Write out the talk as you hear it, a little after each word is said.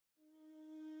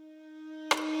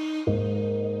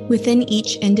Within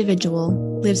each individual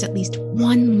lives at least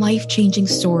one life-changing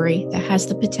story that has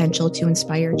the potential to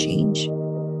inspire change.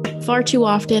 Far too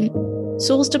often,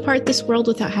 souls depart this world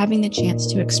without having the chance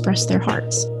to express their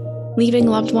hearts, leaving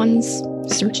loved ones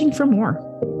searching for more.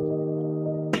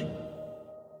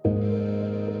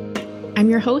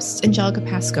 I'm your host, Angelica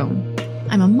Pascone.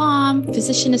 I'm a mom,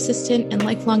 physician assistant, and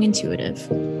lifelong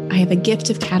intuitive. I have a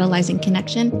gift of catalyzing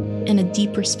connection and a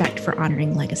deep respect for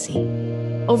honoring legacy.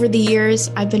 Over the years,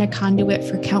 I've been a conduit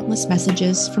for countless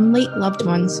messages from late loved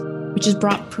ones, which has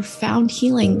brought profound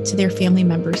healing to their family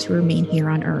members who remain here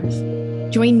on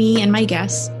Earth. Join me and my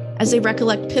guests as they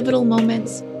recollect pivotal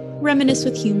moments, reminisce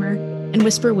with humor, and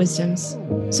whisper wisdoms,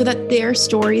 so that their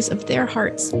stories of their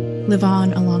hearts live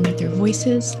on along with their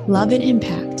voices, love, and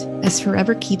impact as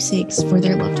forever keepsakes for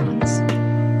their loved ones.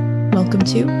 Welcome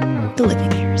to The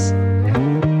Living Years.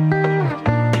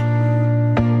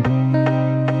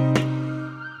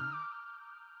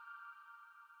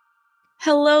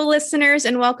 Hello, listeners,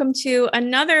 and welcome to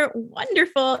another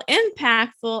wonderful,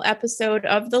 impactful episode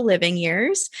of The Living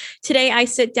Years. Today, I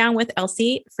sit down with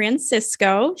Elsie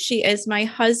Francisco. She is my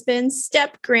husband's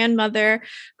step-grandmother,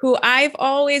 who I've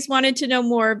always wanted to know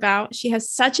more about. She has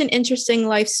such an interesting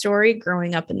life story,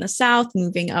 growing up in the South,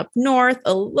 moving up north,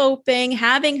 eloping,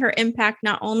 having her impact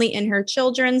not only in her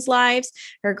children's lives,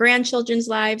 her grandchildren's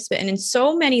lives, but in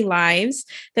so many lives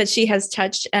that she has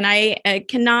touched. And I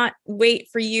cannot wait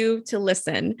for you to listen.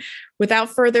 Without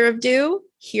further ado,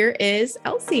 here is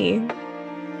Elsie.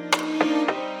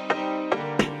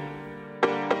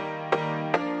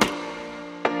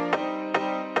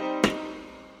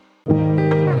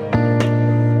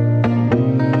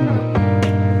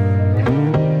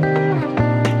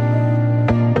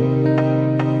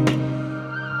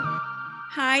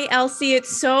 Hi, Elsie.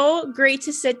 It's so great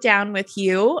to sit down with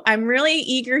you. I'm really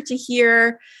eager to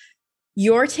hear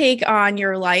your take on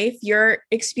your life, your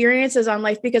experiences on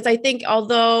life, because I think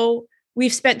although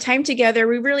we've spent time together,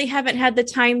 we really haven't had the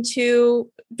time to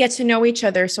get to know each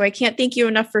other. So I can't thank you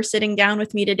enough for sitting down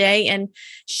with me today and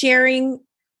sharing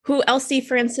who Elsie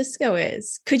Francisco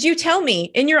is. Could you tell me,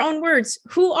 in your own words,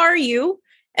 who are you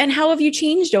and how have you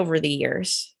changed over the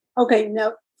years? Okay,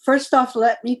 now, first off,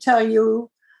 let me tell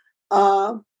you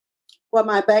what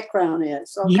my background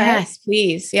is, okay? Yes,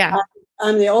 please. Yeah.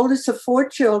 I'm the oldest of four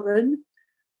children.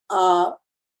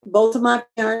 Both of my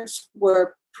parents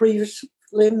were previously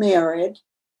married,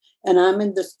 and I'm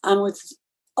with the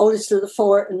oldest of the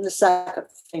four in the second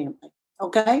family.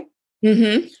 Okay.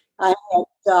 Mm-hmm. I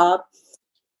had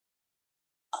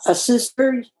a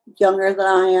sister younger than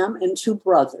I am, and two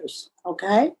brothers.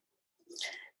 Okay,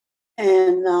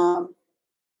 and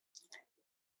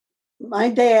my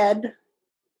dad's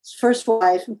first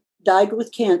wife died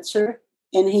with cancer,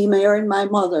 and he married my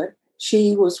mother.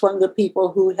 She was one of the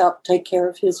people who helped take care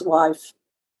of his wife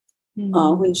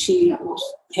when she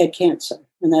had cancer,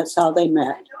 and that's how they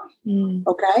met.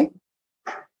 Okay?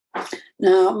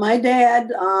 Now, my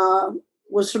dad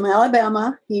was from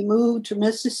Alabama. He moved to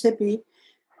Mississippi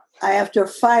after a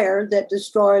fire that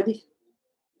destroyed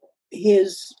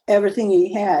everything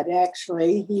he had,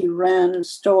 actually. He ran a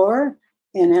store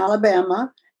in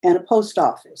Alabama and a post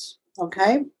office.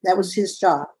 Okay? That was his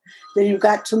job. Then he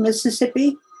got to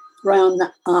Mississippi around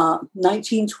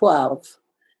 1912,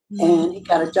 and he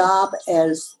got a job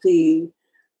as the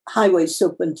highway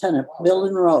superintendent,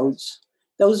 building roads.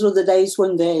 Those were the days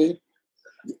when they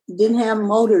didn't have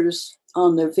motors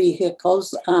on their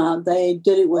vehicles. They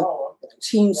did it with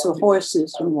teams of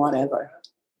horses and whatever.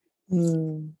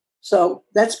 So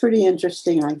that's pretty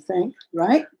interesting, I think,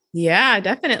 right? Yeah,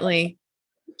 definitely.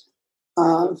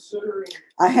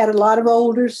 I had a lot of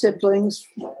older siblings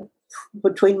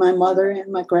between my mother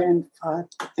and my grandfather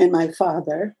and my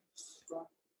father.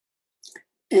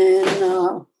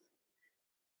 And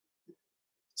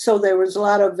so there was a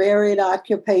lot of varied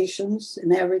occupations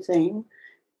and everything.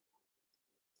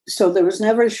 So there was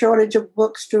never a shortage of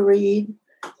books to read.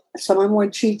 Some of them were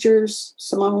teachers,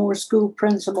 some of them were school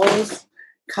principals,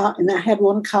 and I had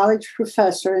one college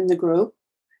professor in the group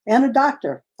and a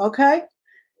doctor, okay?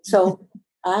 So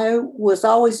I was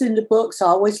always into books, I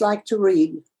always liked to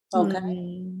read.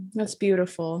 Okay. That's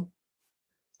beautiful.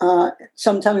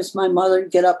 Sometimes my mother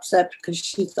would get upset because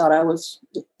she thought I was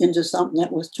into something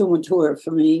that was too mature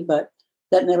for me, but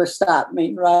that never stopped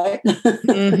me, right?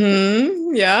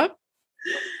 Yeah.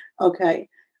 Okay.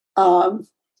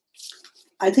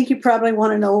 I think you probably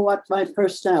want to know what my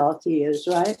personality is,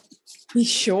 right?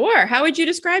 Sure. How would you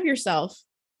describe yourself?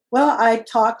 Well, I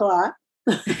talk a lot.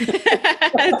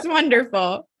 That's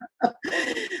wonderful.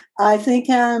 I think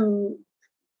I'm,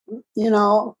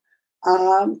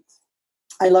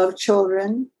 I love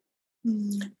children.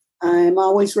 Mm. I'm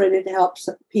always ready to help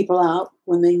people out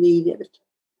when they need it.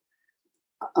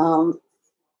 I'm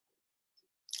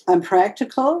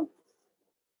practical,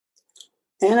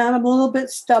 and I'm a little bit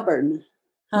stubborn.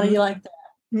 How do you like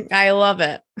I love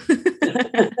it.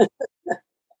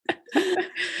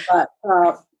 that?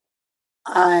 But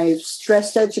I've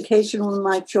stressed education with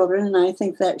my children, and I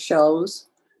think that shows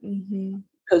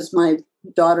because my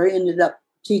daughter ended up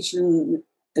teaching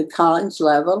at college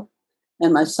level,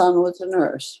 and my son was a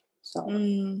nurse. So,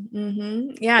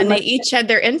 yeah, and they each had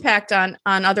their impact on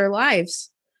other lives.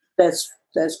 That's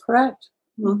correct.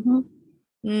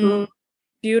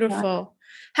 Beautiful.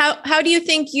 How do you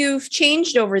think you've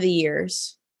changed over the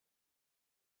years?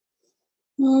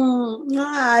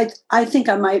 I think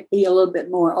I might be a little bit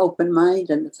more open-minded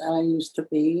than I used to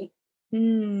be.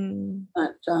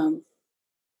 But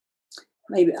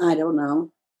maybe, I don't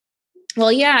know.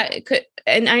 Well, yeah, it could,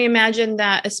 and I imagine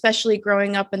that especially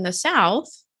growing up in the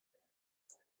South,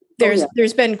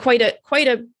 there's been quite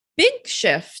a big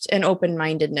shift in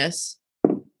open-mindedness.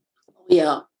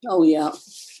 Yeah. Oh, yeah.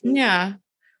 Yeah.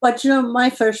 But, my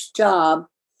first job,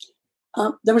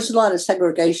 there was a lot of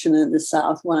segregation in the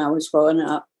South when I was growing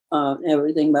up, and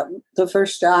everything. But the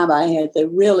first job I had,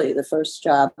 the first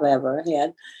job I ever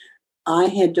had, I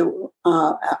had to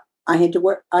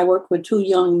work. I worked with two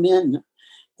young men,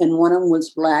 and one of them was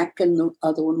black, and the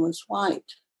other one was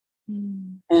white.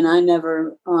 And I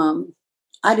never,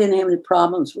 I didn't have any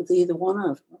problems with either one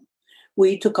of them.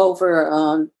 We took over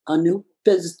a new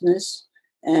business,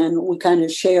 and we kind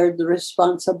of shared the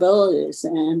responsibilities.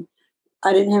 And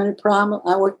I didn't have any problem.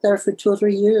 I worked there for 2 or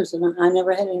 3 years, and I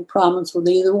never had any problems with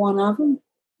either one of them.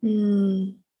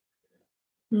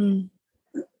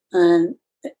 And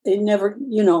it never,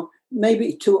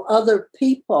 maybe to other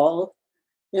people.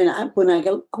 And when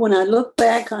I look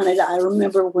back on it, I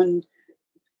remember when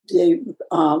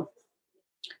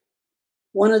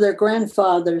one of their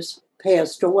grandfathers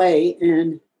passed away,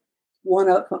 and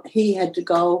he had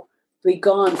to be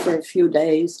gone for a few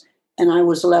days, and I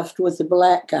was left with the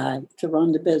black guy to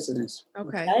run the business.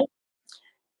 Okay?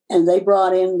 And they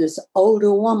brought in this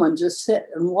older woman to sit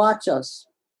and watch us.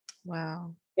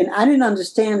 Wow. And I didn't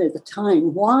understand at the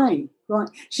time why.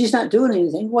 She's not doing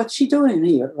anything. What's she doing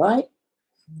here, right?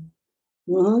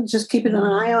 Just keeping an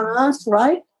eye on us,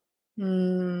 right?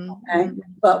 Okay.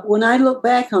 But when I look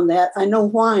back on that, I know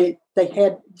why they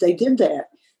did that.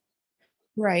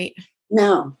 Right.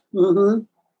 Now.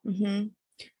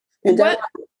 And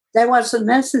that wasn't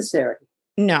necessary.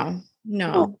 No,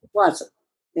 it wasn't.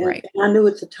 And, right. And I knew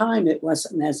at the time it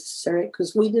wasn't necessary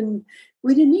because we didn't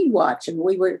need watching.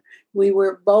 We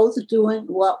were both doing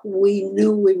what we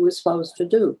knew we were supposed to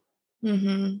do.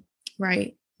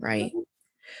 Right.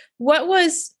 What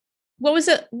was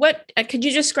it? What could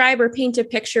you describe or paint a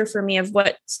picture for me of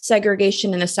what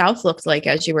segregation in the South looked like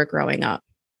as you were growing up?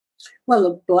 Well,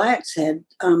 the blacks had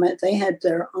they had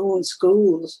their own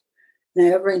schools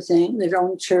and everything, their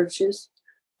own churches.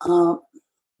 I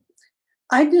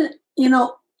didn't,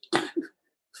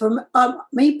 for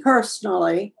me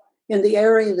personally, in the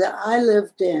area that I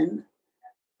lived in,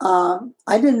 I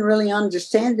didn't really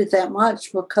understand it that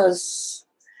much because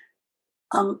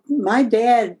my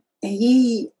dad,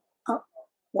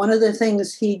 one of the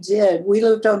things he did, we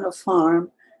lived on a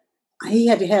farm. He'd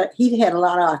had a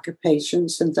lot of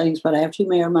occupations and things, but after he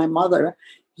married my mother,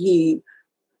 she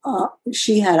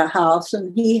had a house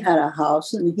and he had a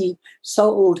house, and he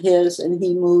sold his and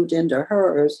he moved into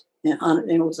hers,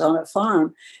 and it was on a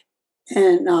farm.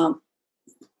 And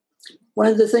one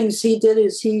of the things he did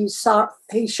is he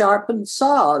sharpened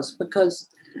saws because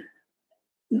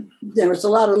there was a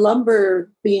lot of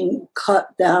lumber being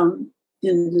cut down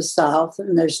in the South,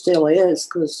 and there still is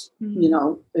because,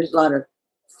 there's a lot of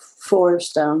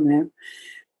forest down there.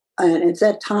 And at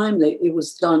that time, it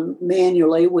was done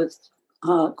manually with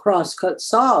cross-cut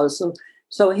saws.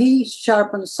 So he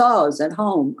sharpened saws at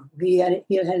home. He had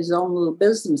his own little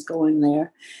business going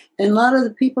there. And a lot of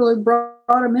the people that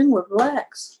brought him in were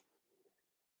blacks.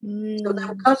 So they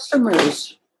were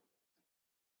customers.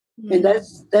 And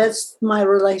that's my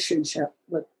relationship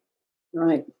with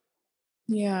Wright.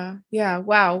 Yeah.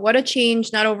 Wow. What a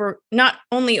change, not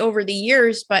only over the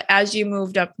years, but as you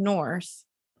moved up north.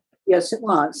 Yes, it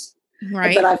was.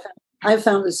 Right. But I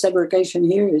found the segregation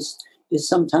here is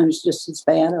sometimes just as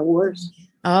bad or worse.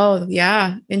 Oh,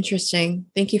 yeah. Interesting.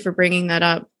 Thank you for bringing that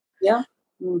up. Yeah.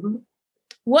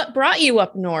 What brought you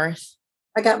up north?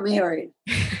 I got married.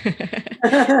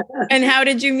 And how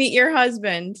did you meet your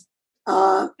husband?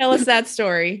 Tell us that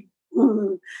story.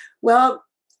 Well,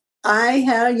 I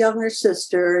had a younger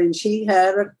sister, and she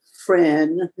had a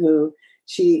friend who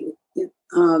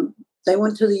they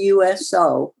went to the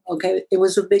USO. Okay, it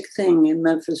was a big thing in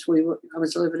Memphis. I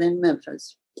was living in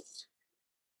Memphis,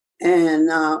 and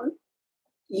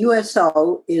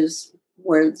USO is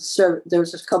where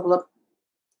there's a couple of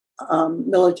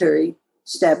military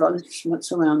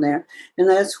establishments around there, and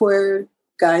that's where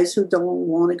guys who don't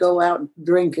want to go out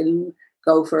drinking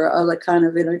go for other kind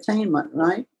of entertainment,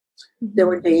 right? Mm-hmm. There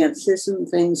were dances and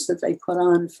things that they put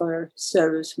on for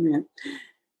servicemen,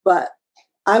 but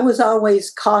I was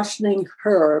always cautioning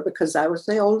her because I was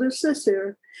the older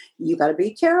sister. You got to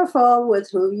be careful with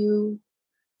who you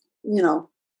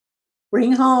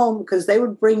bring home, because they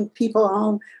would bring people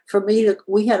home for me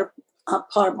we had an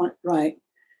apartment, right?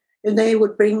 And they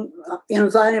would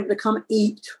invite them to come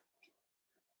eat.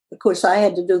 Of course, I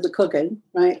had to do the cooking,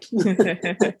 right?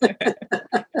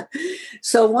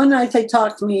 So one night they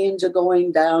talked me into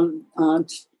going down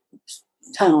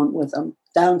town with them.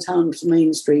 Downtown's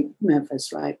Main Street,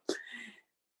 Memphis, right?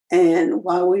 And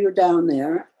while we were down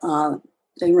there,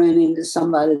 they ran into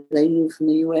somebody they knew from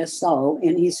the USO,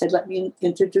 and he said, "Let me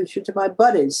introduce you to my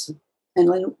buddies."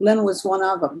 And Lynn was one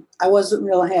of them. I wasn't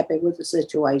real happy with the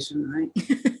situation, right?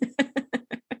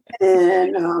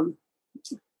 And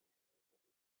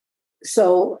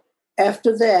so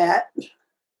after that,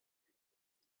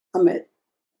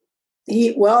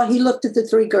 he looked at the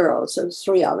three girls. There was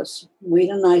three of us.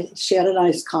 She had a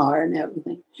nice car and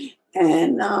everything.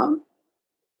 And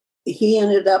he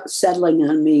ended up settling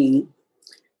on me,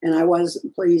 and I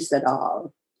wasn't pleased at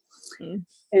all. Mm.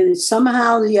 And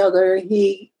somehow or the other,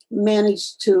 he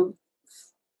managed to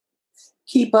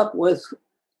keep up with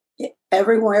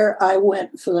everywhere I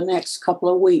went for the next couple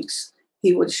of weeks.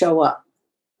 He would show up.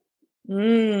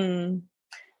 Mm.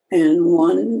 And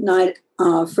one night,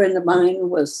 a friend of mine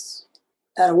was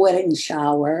at a wedding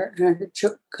shower,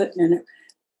 and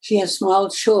she had small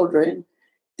children,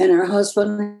 and her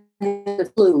husband had the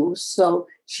flu, so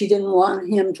she didn't want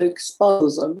him to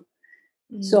expose them.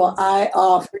 Mm. So I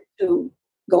offered to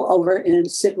go over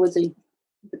and sit with the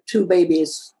two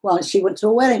babies while she went to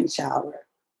a wedding shower.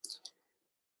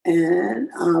 And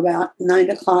about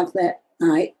 9:00 that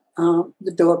night,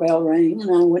 the doorbell rang,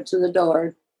 and I went to the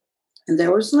door, and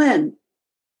there was Lynn.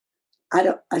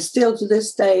 I still to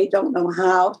this day don't know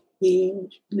how he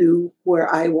knew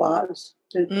where I was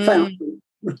and found me.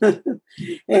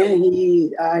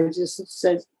 And I just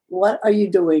said, "What are you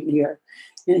doing here?"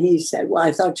 And he said, "Well,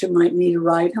 I thought you might need a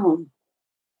ride home."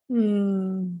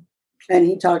 Mm. And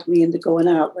he talked me into going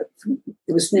out.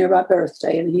 It was near my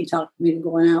birthday, and he talked me into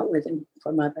going out with him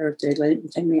for my birthday,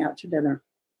 and take me out to dinner.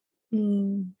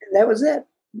 Mm. And that was it.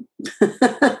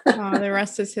 Oh, the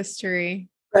rest is history.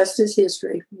 Rest is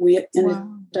history. We ended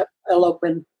up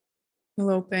eloping.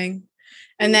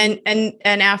 And then and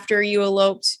after you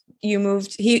eloped, you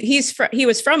moved. He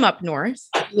was from up north.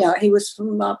 Yeah, he was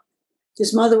from up.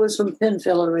 His mother was from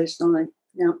Penfield originally.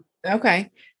 Yeah.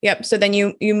 Okay. Yep. So then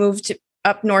you moved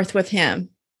up north with him.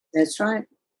 That's right.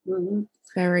 Mm-hmm.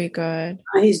 Very good.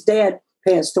 His dad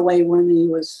passed away when he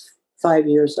was 5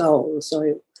 years old.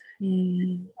 So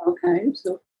okay.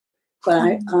 So,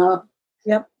 but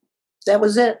yep. That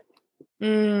was it.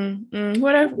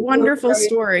 What a wonderful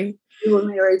story. We were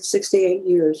married 68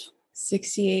 years.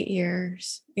 68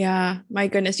 years. Yeah. My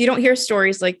goodness. You don't hear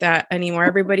stories like that anymore.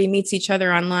 Everybody meets each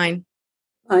other online.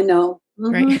 I know.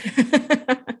 Mm-hmm. Right.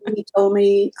 He told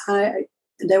me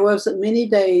there wasn't many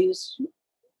days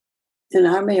in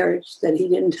our marriage that he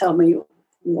didn't tell me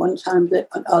one time that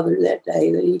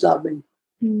day that he loved me.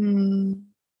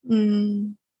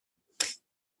 Mm-hmm.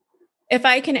 If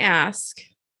I can ask,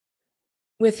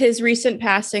 with his recent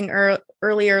passing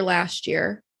earlier last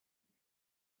year,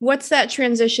 what's that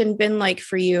transition been like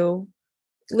for you,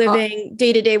 living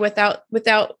day to day without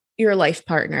your life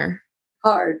partner?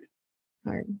 Hard.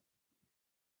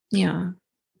 Yeah.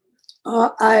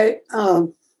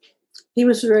 He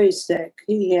was very sick.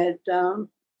 He had a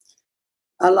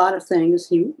lot of things.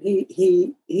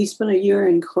 He spent a year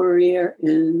in Korea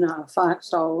in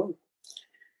Foxhole,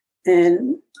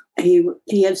 and he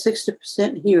had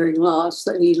 60% hearing loss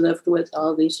that he lived with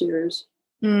all these years.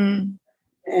 Mm.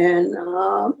 And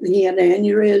he had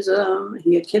aneurysm,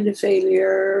 he had kidney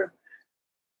failure,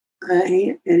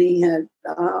 and he had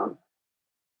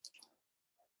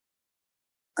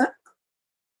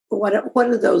what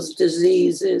are those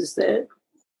diseases that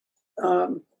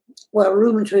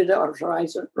rheumatoid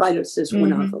arthritis is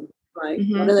one of them, right?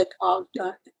 Mm-hmm. What are they called?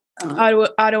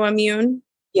 Autoimmune.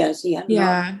 Yes, he had an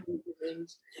autoimmune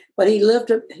disease. But he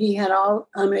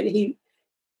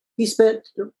spent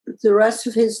the rest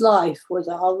of his life with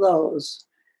all those,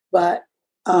 but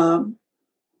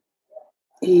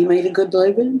he made a good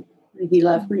living. He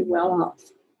left me well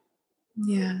off.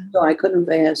 Yeah. So I couldn't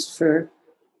have asked for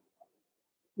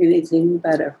anything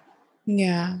better.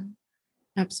 Yeah,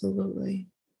 absolutely.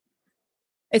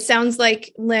 It sounds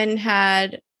like Lynn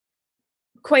had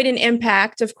quite an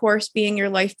impact, of course, being your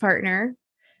life partner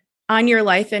on your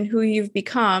life and who you've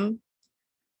become.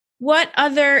 What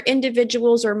other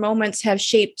individuals or moments have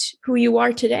shaped who you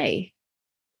are today?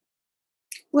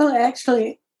 Well,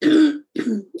 actually,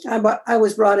 I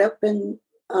was brought up in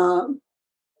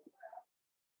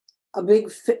a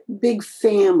big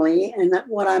family, and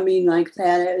what I mean like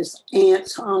that is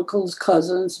aunts, uncles,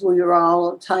 cousins. We were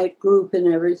all a tight group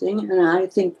and everything. And I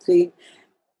think the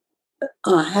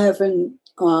having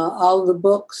all the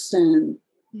books and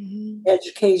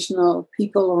educational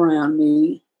people around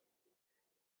me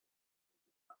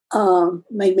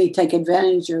made me take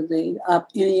advantage of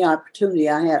any opportunity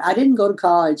I had. I didn't go to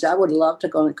college. I would love to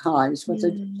go to college, but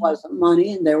there wasn't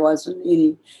money and there wasn't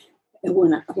any. And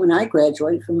when I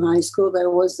graduated from high school, there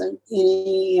wasn't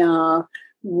any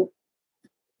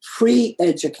free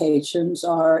educations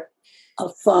or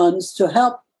funds to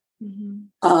help.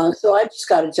 So I just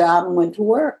got a job and went to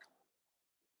work.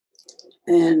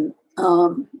 And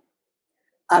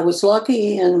I was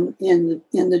lucky in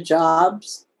the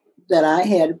jobs that I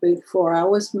had before I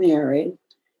was married.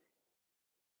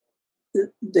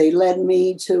 They led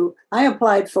me to. I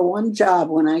applied for one job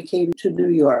when I came to New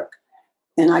York,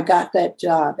 and I got that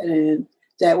job, and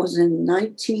that was in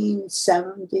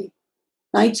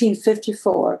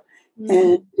 1954.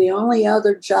 And the only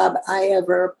other job I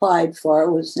ever applied for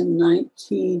was in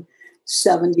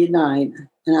 1979,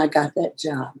 and I got that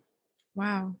job.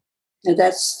 Wow. And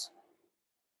that's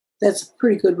a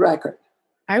pretty good record.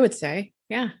 I would say,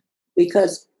 yeah.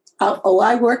 Because,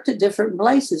 I worked at different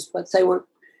places, but they were,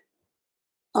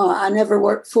 I never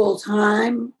worked full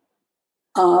time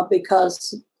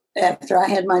because after I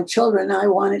had my children, I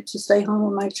wanted to stay home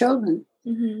with my children.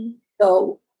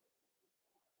 So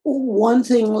one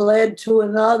thing led to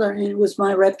another, and it was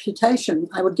my reputation.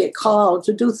 I would get called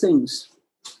to do things.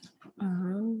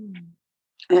 And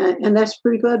that's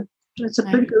pretty good. That's a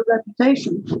pretty good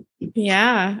reputation.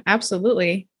 Yeah,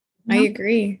 absolutely. Yeah. I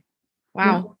agree. Wow.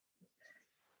 Yeah.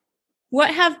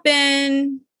 What have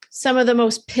been some of the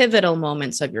most pivotal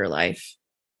moments of your life?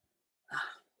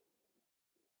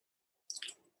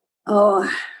 Oh,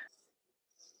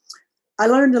 I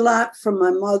learned a lot from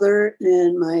my mother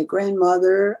and my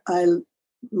grandmother.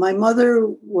 My mother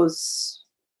was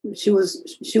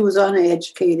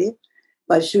uneducated,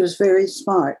 but she was very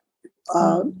smart.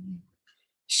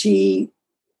 She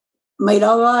made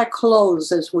a lot of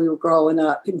clothes as we were growing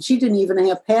up, and she didn't even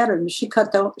have patterns. She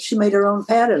made her own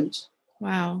patterns.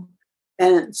 Wow.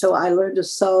 And so I learned to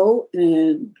sew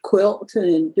and quilt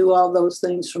and do all those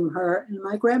things from her and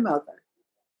my grandmother.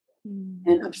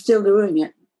 And I'm still doing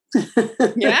it.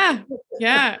 Yeah.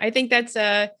 I think that's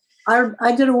I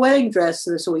did a wedding dress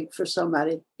this week for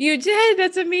somebody. You did?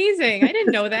 That's amazing. I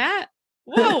didn't know that.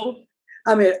 Whoa.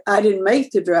 I mean, I didn't make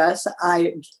the dress.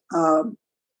 I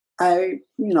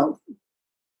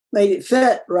made it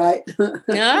fit right.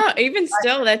 No, even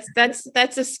still,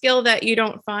 that's a skill that you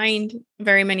don't find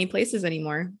very many places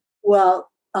anymore. Well,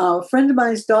 a friend of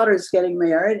mine's daughter is getting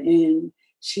married, and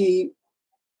she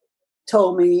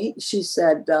told me, she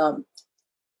said, the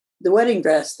wedding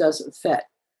dress doesn't fit.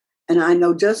 And I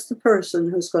know just the person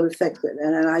who's going to fix it.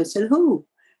 And I said, who?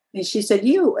 And she said,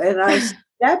 you. And I said,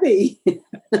 Debbie.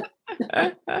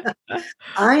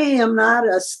 I am not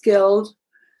a skilled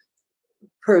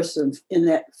person in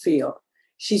that field.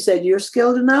 She said, you're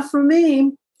skilled enough for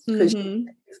me because you've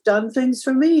done things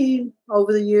for me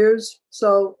over the years.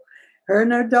 So her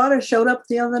and her daughter showed up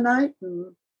the other night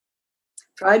and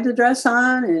tried the dress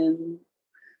on, and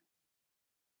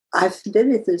I did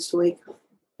it this week.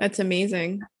 That's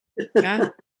amazing. Yeah.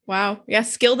 Wow. Yeah.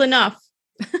 Skilled enough.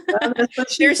 Well, that's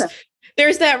what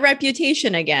there's that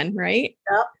reputation again, right?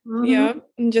 Yeah. Yeah.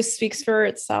 And just speaks for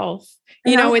itself.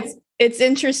 It's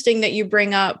interesting that you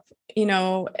bring up,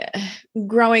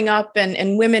 growing up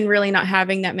and women really not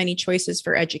having that many choices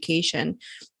for education.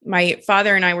 My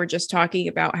father and I were just talking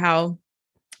about how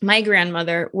my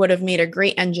grandmother would have made a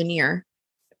great engineer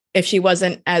if she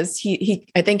wasn't, as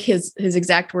I think his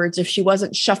exact words, if she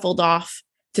wasn't shuffled off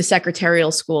to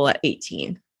secretarial school at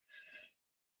 18.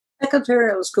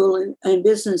 Secretarial school and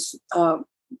business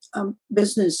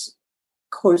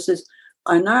courses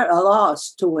are not a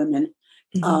loss to women.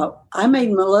 I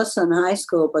made Melissa in high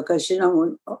school because,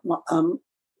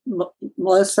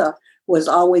 Melissa was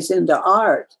always into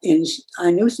art, and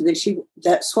I knew that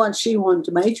that's what she wanted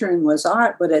to major in, was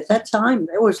art. But at that time,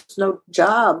 there was no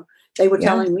job. They were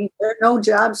telling me there are no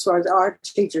jobs for the art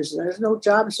teachers. There's no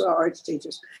jobs for art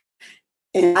teachers.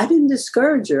 And I didn't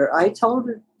discourage her. I told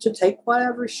her to take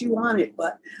whatever she wanted.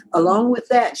 But along with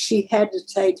that, she had to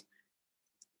take,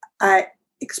 I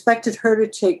expected her to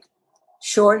take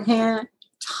shorthand,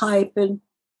 typing,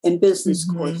 and business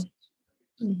courses.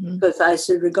 Because I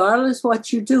said, regardless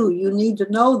what you do, you need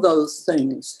to know those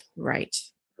things. Right.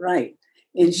 Right.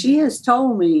 And she has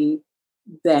told me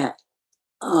that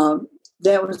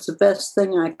that was the best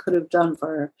thing I could have done for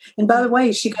her. And by the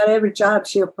way, she got every job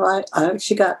she applied.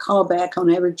 She got called back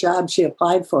on every job she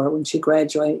applied for when she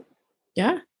graduated.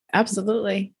 Yeah,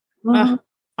 absolutely. Mm-hmm. Oh,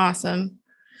 awesome.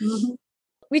 Mm-hmm.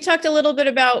 We talked a little bit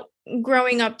about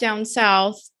growing up down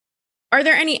south. Are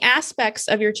there any aspects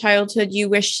of your childhood you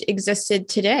wish existed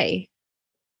today?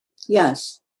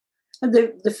 Yes.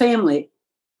 The family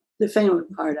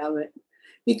part of it.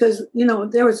 Because,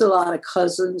 there was a lot of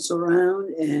cousins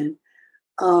around, and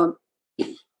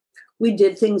we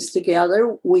did things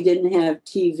together. We didn't have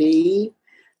TV,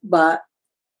 but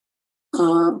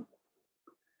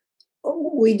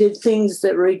we did things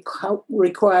that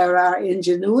require our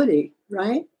ingenuity,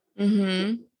 right?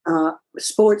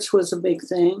 Sports was a big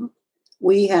thing.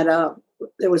 We had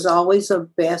there was always a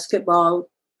basketball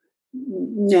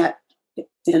net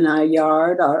in our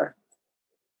yard,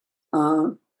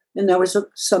 and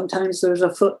sometimes there was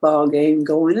a football game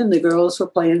going, and the girls were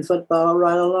playing football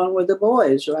right along with the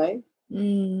boys, right?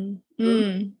 And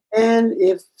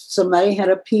if somebody had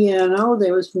a piano,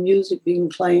 there was music being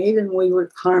played, and we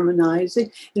were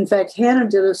harmonizing. In fact, Hannah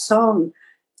did a song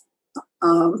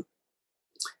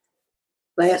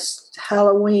last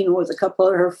Halloween with a couple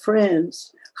of her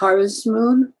friends, Harvest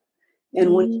Moon.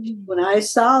 And when I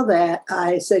saw that,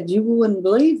 I said, you wouldn't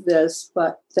believe this,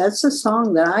 but that's a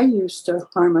song that I used to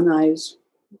harmonize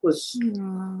with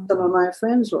some of my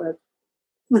friends with.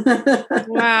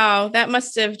 Wow, that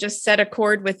must have just set a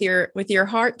chord with your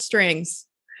heartstrings.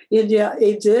 It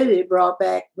did. It brought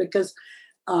back, because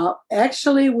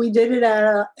actually we did it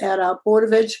at our Board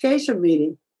of Education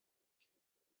meeting.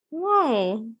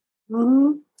 Whoa.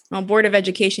 Mm-hmm. Well, Board of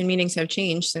Education meetings have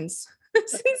changed since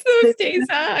those days.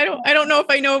 Huh? I don't know if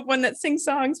I know of one that sings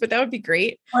songs, but that would be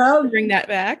great. Well, to bring that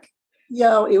back.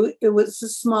 Yeah, it was a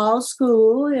small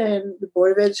school, and the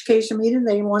Board of Education meeting,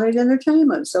 they wanted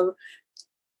entertainment. So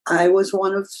I was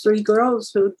one of 3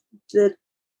 girls who did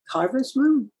Harvest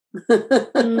Moon.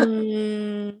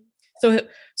 So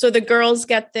the girls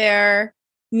get their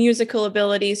musical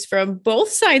abilities from both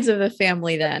sides of the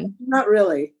family then? Not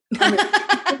really.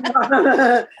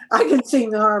 I can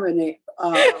sing harmony,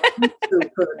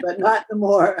 but not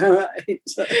more. Right?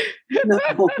 So, no.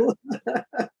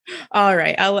 All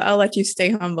right, I'll let you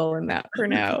stay humble in that for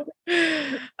now.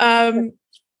 Can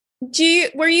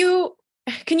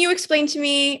you explain to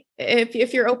me,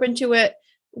 if you're open to it,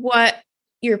 what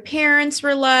your parents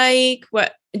were like?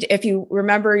 What, if you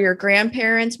remember your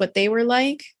grandparents, what they were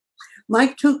like?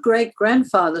 My 2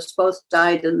 great-grandfathers both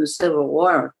died in the Civil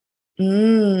War.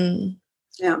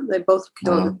 Yeah, they both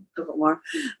killed in the Civil War.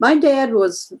 My dad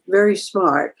was very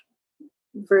smart,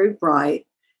 very bright,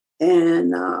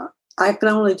 and I can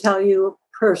only tell you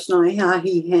personally how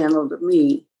he handled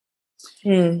me.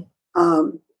 He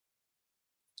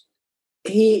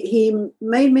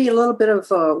made me a little bit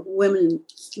of a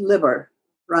women's liver,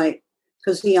 right?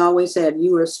 Because he always said,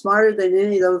 you are smarter than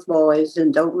any of those boys,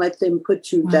 and don't let them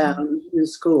put you down in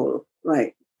school,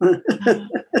 right?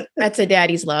 That's a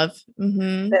daddy's love.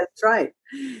 Mm-hmm. That's right.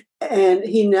 And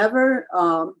he never,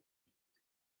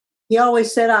 he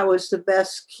always said I was the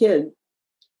best kid.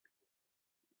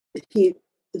 The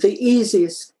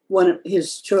easiest one of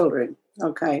his children,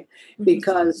 okay?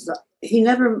 Because he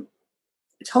never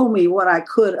told me what I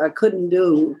could or couldn't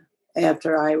do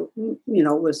after I,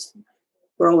 was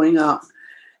growing up.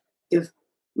 If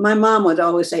my mom would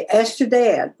always say, ask your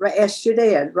dad,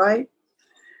 right?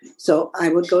 So I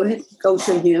would go to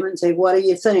him and say, what do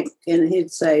you think? And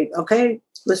he'd say, okay,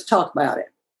 let's talk about it.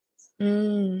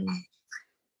 And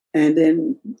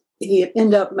then he'd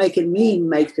end up making me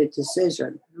make the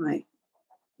decision, right?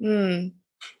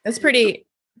 That's pretty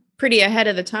ahead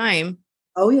of the time.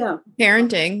 Oh, yeah.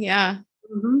 Parenting, yeah.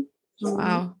 Mm-hmm.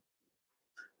 Wow.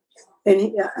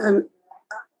 And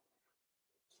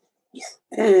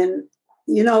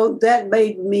that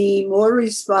made me more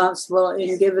responsible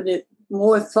and giving it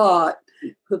more thought,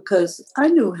 because I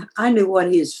knew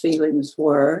what his feelings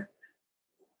were,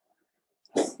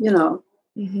 and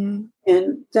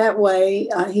that way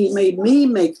he made me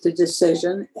make the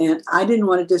decision, and I didn't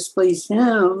want to displease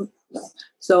him,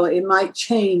 so it might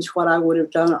change what I would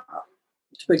have done to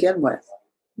begin with.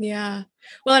 Yeah.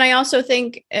 Well, and I also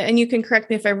think, and you can correct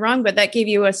me if I'm wrong, but that gave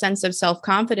you a sense of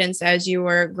self-confidence as you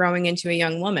were growing into a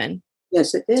young woman.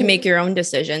 Yes, it to did. make your own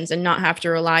decisions and not have to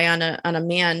rely on a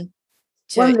man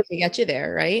Well, to get you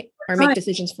there, right? Or make right.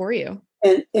 decisions for you.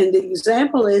 And the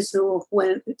example is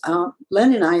when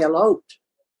Len and I eloped,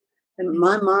 and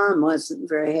my mom wasn't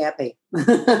very happy.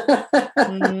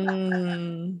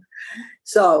 Mm.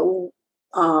 So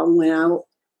when I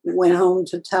went home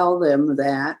to tell them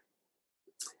that,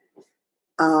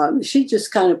 she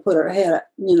just kind of put her head,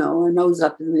 her nose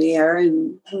up in the air,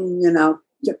 and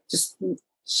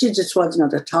she just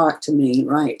wasn't going to talk to me,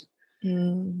 right?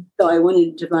 Mm. So I went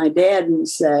into my dad and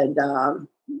said, "Are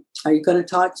you going to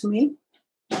talk to me?"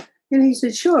 And he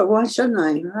said, "Sure. Why shouldn't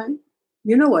I? Right?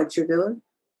 You know what you're doing.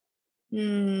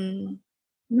 Mm.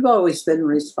 You've always been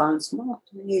responsible."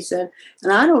 And he said,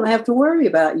 "And I don't have to worry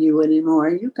about you anymore.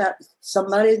 You've got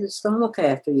somebody that's going to look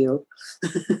after you."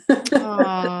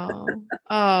 Oh,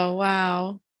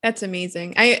 wow. That's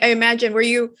amazing. I imagine, were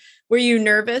you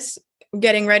nervous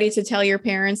getting ready to tell your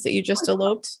parents that you just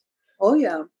eloped? Oh,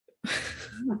 yeah.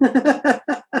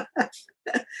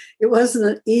 It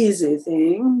wasn't an easy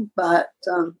thing, but,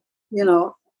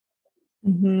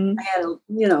 Mm-hmm. I had,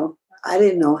 I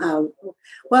didn't know how.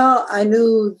 Well, I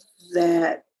knew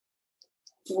that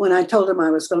when I told him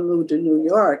I was going to move to New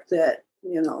York, that,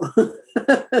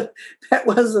 that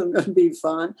wasn't going to be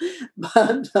fun.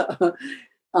 But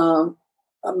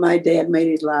my dad made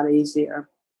it a lot easier.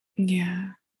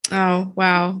 Yeah. Oh,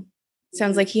 wow.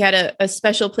 Sounds like he had a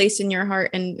special place in your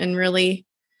heart and really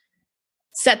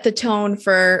set the tone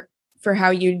for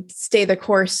how you stay the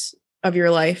course of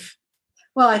your life.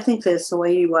 Well, I think that's the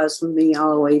way he was with me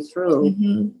all the way through,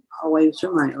 Mm-hmm. all the way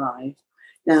through my life.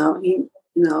 Now,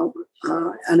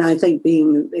 and I think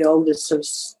being the oldest of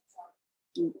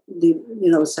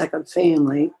the second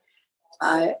family,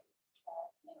 I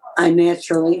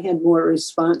naturally had more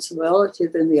responsibility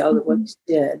than the other ones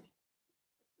did.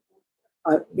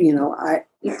 As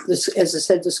I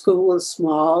said, the school was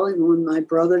small, and when my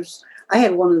brothers, I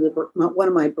had one of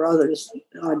my brothers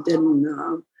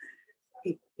didn't.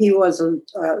 He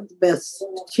wasn't the best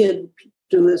kid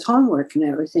do his homework and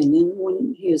everything. And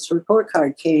when his report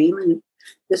card came, and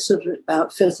this was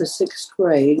about fifth or sixth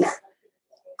grade,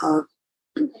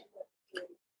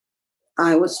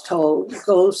 I was told,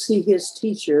 go see his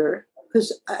teacher,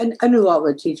 because I knew all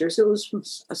the teachers. It was from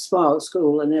a small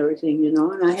school and everything, and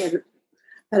I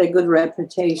had a good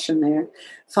reputation there.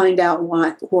 Find out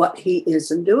what he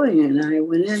isn't doing. And I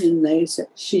went in, and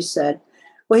she said,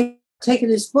 well, he's taking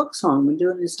his books home and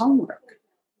doing his homework.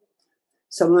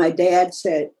 So my dad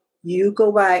said, you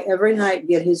go by every night,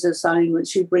 get his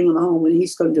assignments, you bring him home, and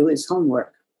he's going to do his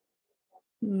homework.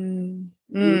 Mm.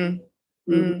 Mm.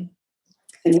 Mm.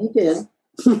 And he did.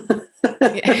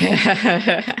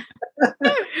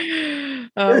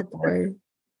 Oh, boy.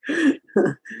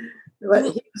 But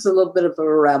he was a little bit of a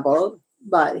rebel.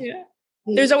 But yeah.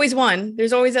 There's always one.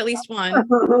 There's always at least one.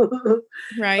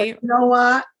 Right? But you know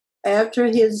what? After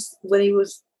he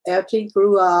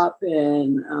grew up,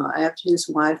 and after his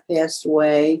wife passed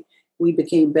away, we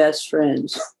became best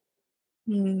friends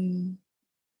through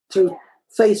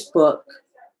Facebook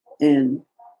and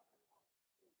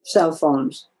cell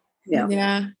phones.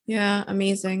 Yeah. Yeah.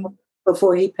 Amazing.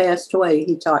 Before he passed away,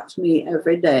 he talked to me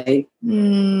every day.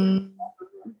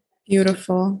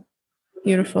 Beautiful.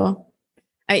 Beautiful.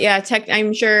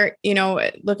 I'm sure,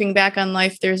 looking back on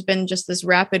life, there's been just this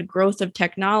rapid growth of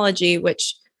technology,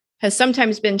 which has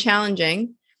sometimes been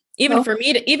challenging, even for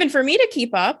me to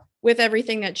keep up with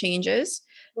everything that changes.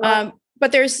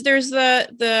 But there's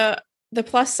the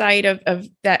plus side of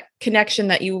that connection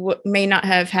that you may not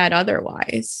have had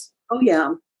otherwise. Oh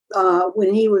yeah.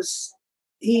 When he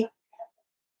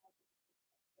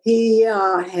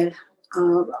had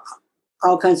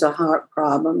all kinds of heart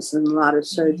problems and a lot of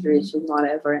surgeries and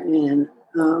whatever. And in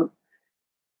the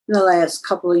last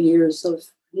couple of years of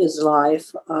his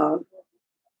life,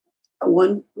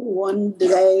 one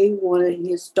day, one of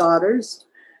his daughters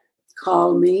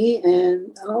called me,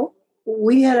 and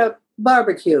we had a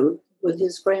barbecue with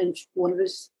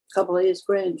couple of his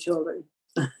grandchildren.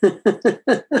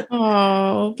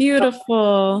 Oh,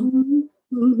 beautiful.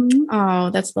 Mm-hmm. Oh,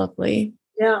 that's lovely.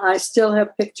 Yeah, I still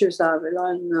have pictures of it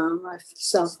on my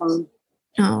cell phone.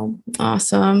 Oh,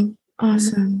 awesome.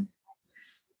 Awesome.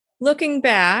 Looking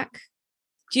back,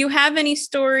 do you have any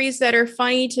stories that are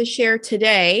funny to share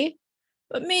today,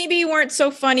 but maybe weren't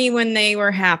so funny when they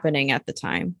were happening at the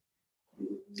time?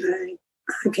 I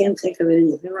can't think of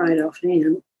anything right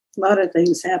offhand. A lot of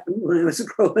things happened when I was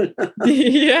growing up.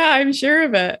 Yeah, I'm sure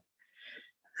of it.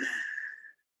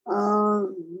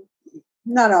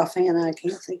 Not offhand, I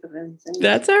can't think of anything.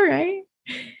 That's all right.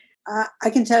 I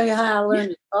can tell you how I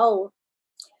learned to sew.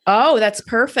 Oh, that's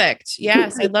perfect.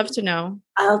 Yes, I'd love to know.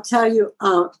 I'll tell you,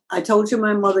 I told you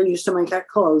my mother used to make our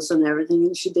clothes and everything,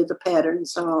 and she did the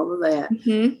patterns and all of that.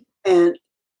 Mm-hmm. And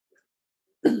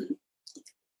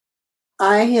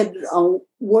I had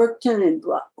worked in it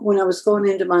when I was going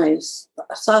into my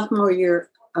sophomore year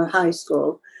of high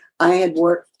school. I had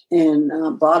worked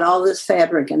and bought all this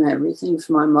fabric and everything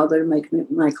for my mother to make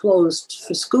my clothes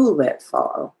for school that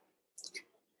fall.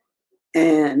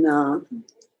 And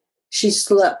she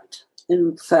slipped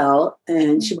and fell,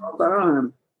 and she broke her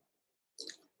arm.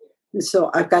 And so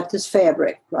I got this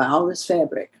fabric, all this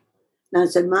fabric. And I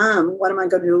said, Mom, what am I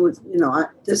going to do with,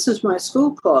 this is my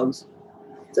school clothes.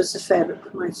 This is fabric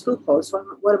for my school clothes.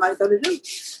 What am I going to do?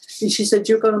 And she said,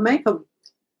 you're going to make them.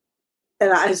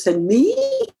 And I said, me?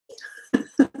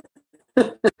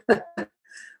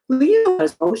 Well, you know how to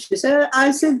sew. She said,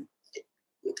 I said,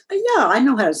 yeah, I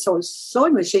know how to sew a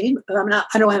sewing machine. I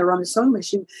know how to run a sewing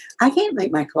machine. I can't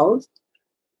make my clothes.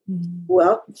 Mm-hmm.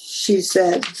 Well, she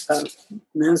said,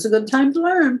 now's a good time to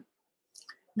learn.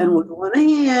 And we went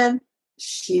ahead.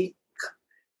 She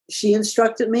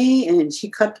instructed me, and she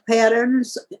cut the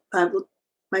patterns.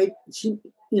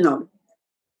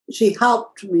 She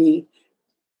helped me.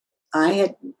 I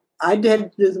had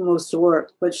to do the most of the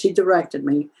work, but she directed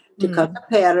me to cut the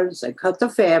patterns. I cut the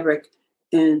fabric,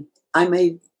 and I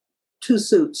made 2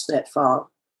 suits that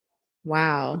fall.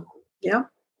 Wow. Yeah.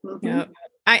 Mm-hmm. Yeah.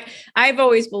 I've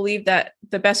always believed that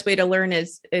the best way to learn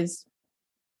is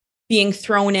being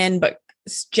thrown in, but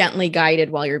gently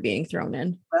guided while you're being thrown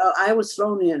in. Well, I was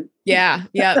thrown in. Yeah.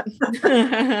 Yeah.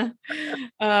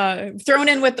 Thrown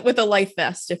in with a life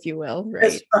vest, if you will.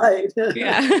 Right. That's right.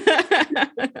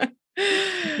 Yeah.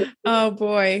 Oh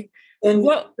boy. And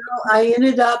I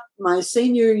ended up my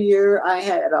senior year.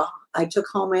 I took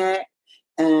home ec,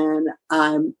 and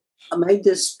I made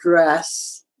this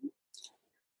dress.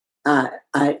 I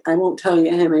won't tell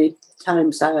you how many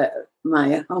times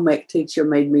my home ec teacher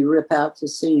made me rip out the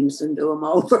seams and do them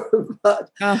over, but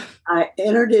I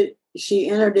entered it. She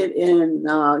entered it in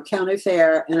county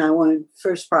fair, and I won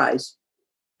first prize.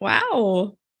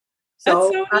 Wow. That's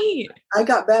so neat. I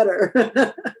got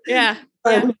better. Yeah.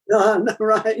 I'm done,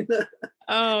 right.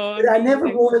 Oh, but I never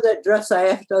wore that dress a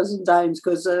half dozen times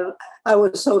because I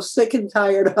was so sick and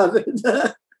tired of it.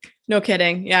 No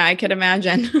kidding. Yeah, I could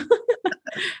imagine.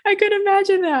 I could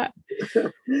imagine that.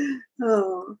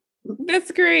 Oh,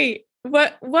 that's great.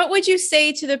 What would you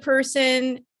say to the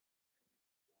person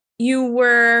you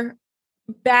were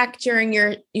back during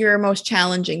your most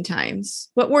challenging times?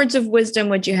 What words of wisdom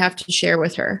would you have to share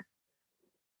with her?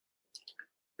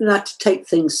 Not to take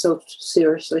things so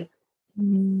seriously.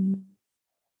 Mm.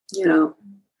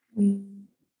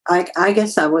 I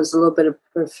guess I was a little bit of a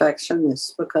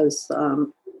perfectionist because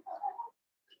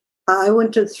I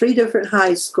went to 3 different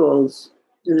high schools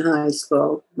in high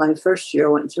school. My first year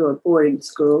I went to a boarding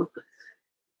school.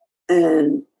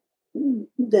 And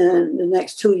then the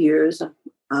next 2 years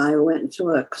I went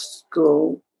to a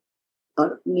school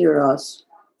near us.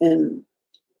 And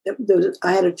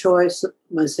I had a choice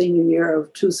my senior year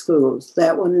of 2 schools,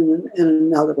 that one and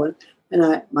another one.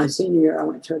 And my senior year I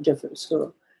went to a different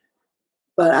school.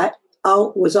 But I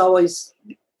was always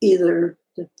either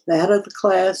the head of the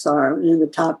class or in the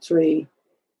top 3.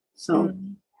 So,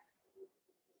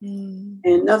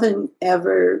 and nothing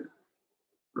ever.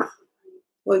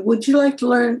 Well, would you like to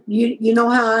learn? You know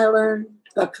how I learned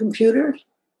a computer?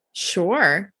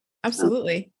 Sure,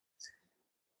 absolutely.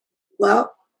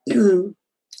 Well, in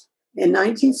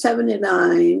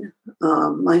 1979,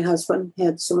 my husband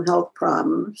had some health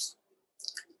problems,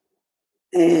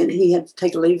 and he had to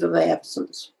take a leave of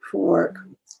absence for work.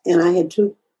 And I had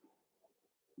two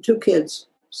kids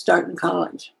starting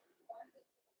college.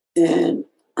 And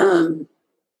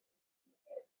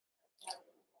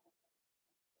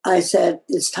I said,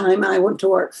 it's time I went to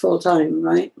work full time,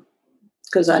 right?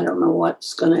 Because I don't know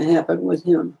what's going to happen with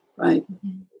him, right?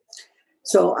 Mm-hmm.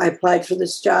 So I applied for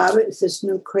this job. It's this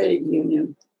new credit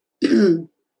union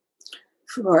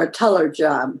for a teller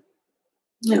job.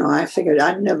 I figured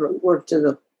I'd never worked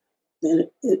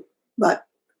but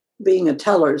being a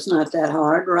teller is not that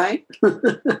hard, right?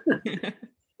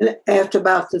 After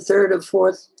about the 3rd or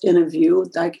 4th interview,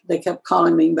 they kept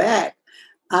calling me back.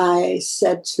 I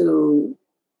said to,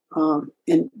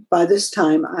 and by this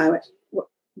time,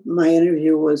 my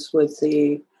interview was with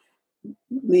the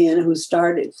man who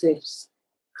started this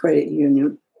credit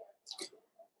union.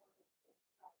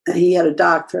 And he had a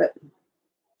doctorate.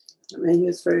 I mean, he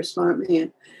was a very smart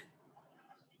man.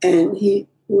 And he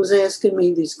was asking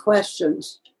me these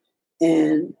questions.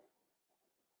 And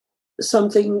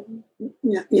something,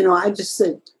 I just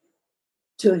said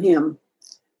to him,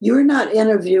 you're not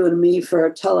interviewing me for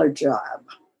a teller job.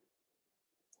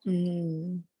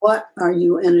 What are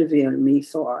you interviewing me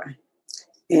for?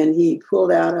 And he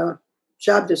pulled out a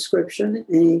job description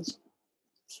and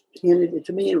he handed it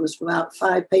to me. It was about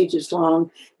 5 pages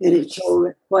long, and it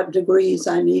showed what degrees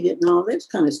I needed and all this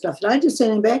kind of stuff. And I just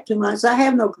sent him back to him. I said, I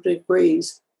have no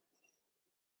degrees.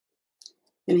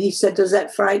 And he said, does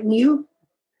that frighten you?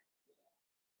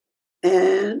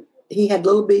 And he had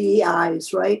little bitty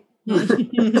eyes, right? And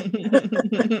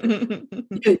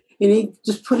he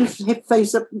just put his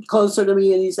face up closer to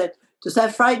me and he said, does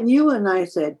that frighten you? And I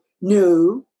said,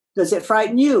 no. Does it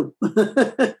frighten you?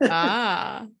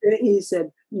 And he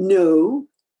said, no.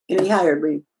 And he hired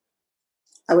me.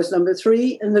 I was number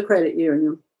 3 in the credit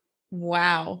union.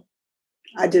 Wow.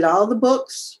 I did all the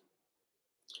books.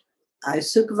 I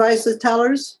supervised the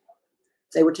tellers.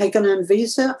 They were taken on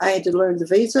Visa. I had to learn the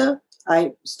Visa.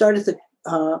 I started the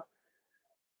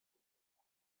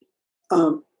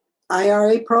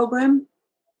IRA program.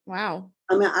 Wow.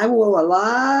 I mean, I wore a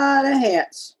lot of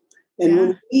hats. And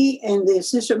when he and the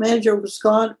assistant manager was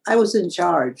gone, I was in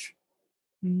charge.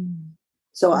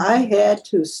 So I had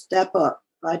to step up,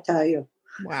 I tell you.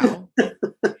 Wow.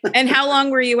 And how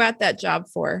long were you at that job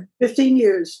for? 15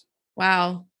 years.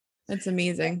 Wow. That's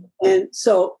amazing. And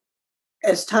so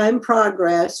as time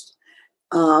progressed,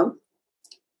 I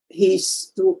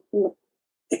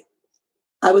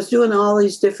was doing all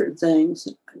these different things.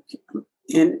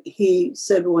 And he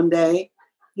said one day,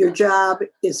 your job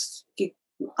is,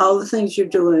 all the things you're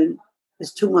doing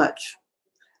is too much.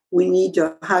 We need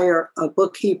to hire a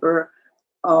bookkeeper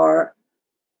or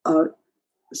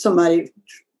somebody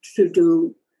to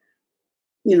do,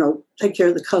 take care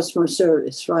of the customer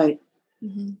service, right?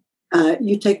 You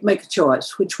make a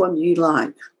choice. Which one do you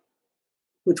like?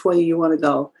 Which way you want to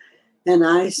go? And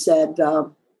I said,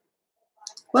 well,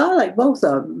 I like both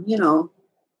of them,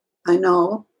 I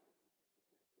know.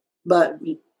 But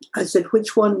I said,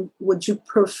 which one would you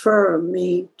prefer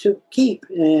me to keep?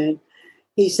 And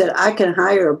he said, I can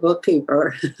hire a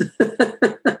bookkeeper,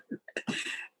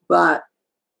 but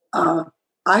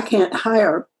I can't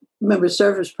hire a member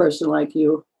service person like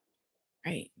you.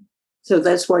 Right. So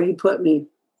that's where he put me.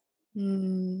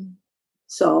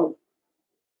 So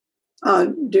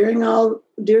during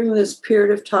this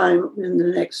period of time, in the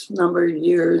next number of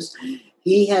years,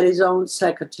 he had his own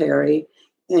secretary,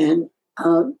 and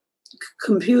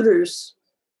computers.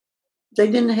 They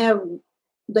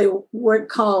were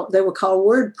called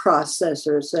word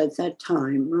processors at that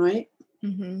time, right?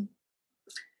 And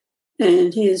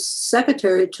his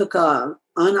secretary took a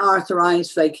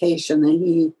unauthorized vacation, and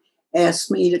he asked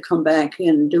me to come back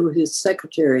and do his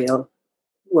secretarial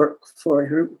work for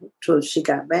her till she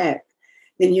got back.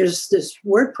 And here's this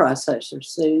word processor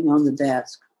sitting on the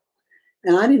desk.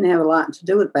 And I didn't have a lot to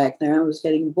do with back there. I was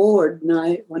getting bored.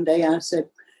 And one day I said,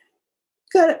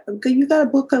 you got a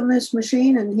book on this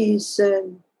machine? And he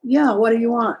said, yeah, what do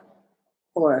you want?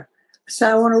 Or I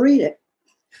said, I want to read it.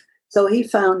 So he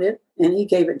found it and he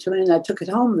gave it to me, and I took it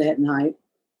home that night.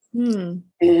 And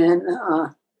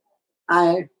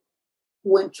I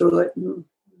went through it and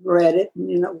read it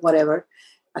and, whatever.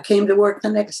 I came to work the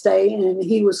next day and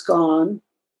he was gone,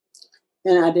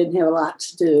 and I didn't have a lot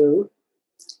to do.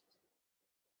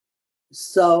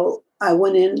 So I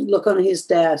went in, look on his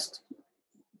desk,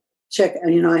 check,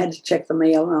 I had to check the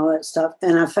mail and all that stuff.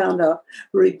 And I found a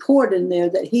report in there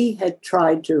that he had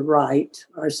tried to write,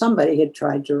 or somebody had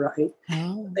tried to write.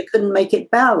 They couldn't make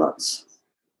it balance.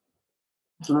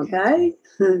 Okay.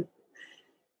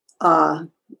 I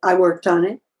worked on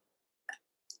it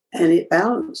and it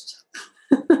balanced.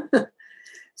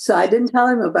 So I didn't tell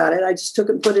him about it. I just took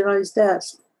it and put it on his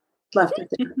desk, left it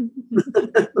there.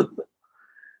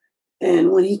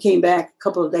 And when he came back a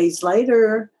couple of days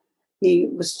later, he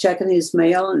was checking his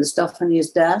mail and stuff on his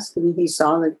desk, and he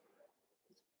saw the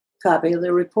copy of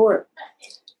the report.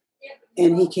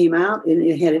 And he came out and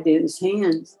he had it in his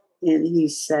hands. And he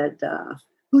said,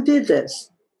 who did this?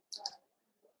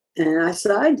 And I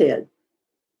said, I did.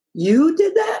 You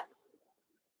did that?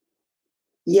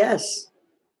 Yes.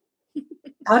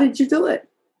 How did you do it?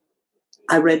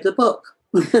 I read the book.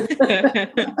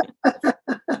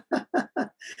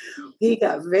 He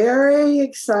got very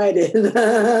excited.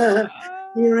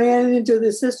 He ran into the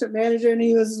assistant manager and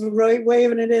he was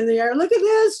waving it in the air. Look at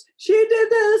this. She did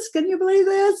this. Can you believe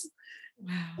this?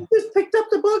 Wow. She just picked up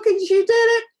the book and she did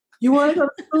it. You want to go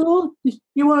to school?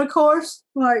 You want a course?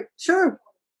 I'm like, sure.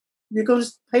 You going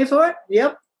to pay for it?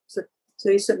 Yep.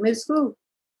 So he sent me to school.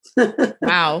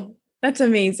 Wow. That's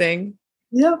amazing.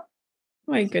 Yep.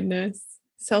 My goodness.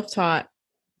 Self-taught.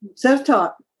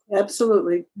 Self-taught.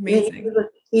 Absolutely. Amazing.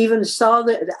 He even saw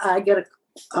that I get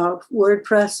word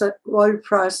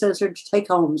processor to take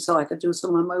home so I could do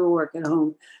some of my work at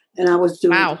home. And I was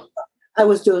doing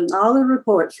all the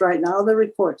reports, writing all the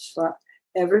reports for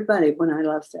everybody when I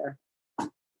left there.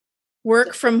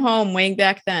 Work from home way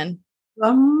back then.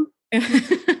 Oh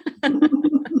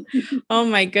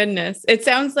my goodness. It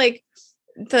sounds like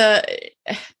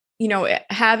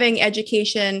having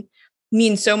education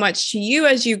means so much to you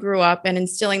as you grew up and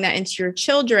instilling that into your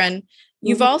children.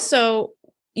 You've also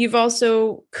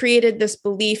created this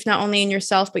belief, not only in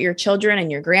yourself, but your children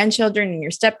and your grandchildren and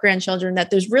your step-grandchildren, that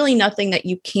there's really nothing that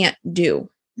you can't do.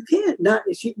 You can't, not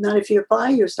if you apply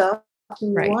yourself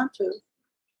and you want to.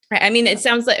 Right. I mean, it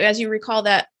sounds like, as you recall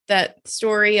that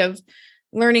story of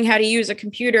learning how to use a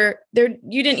computer,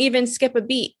 you didn't even skip a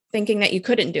beat thinking that you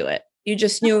couldn't do it. You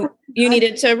just knew you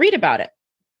needed to read about it.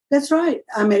 That's right.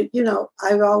 I mean,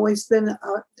 I've always been,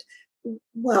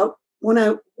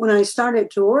 when I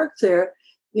started to work there,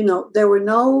 there were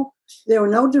no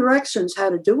directions how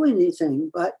to do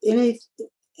anything, but the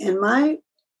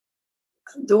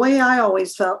way I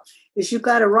always felt is you've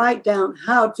got to write down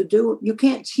how to do it. You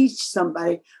can't teach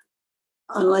somebody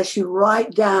unless you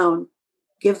write down,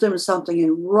 give them something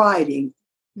in writing.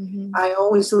 Mm-hmm. I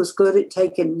always was good at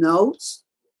taking notes,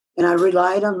 and I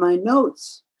relied on my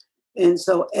notes. And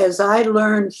so as I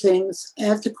learned things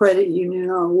at the credit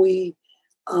union, we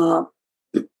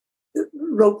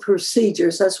wrote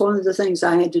procedures. That's one of the things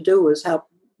I had to do, was help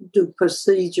do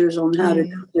procedures on how to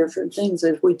do different things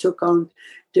as we took on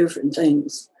different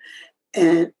things.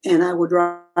 And I would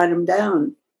write them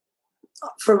down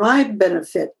for my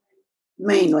benefit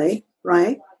mainly,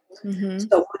 right? Mm-hmm.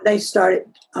 So when they started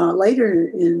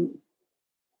later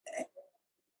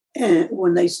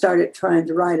when they started trying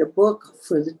to write a book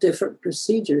for the different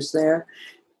procedures there,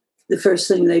 the first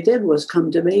thing they did was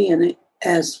come to me and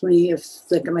ask me if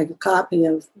they could make a copy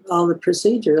of all the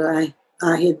procedures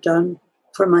I had done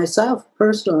for myself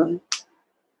personally.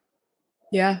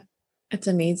 Yeah, it's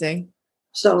amazing.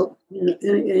 So,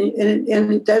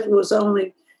 and that was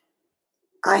only,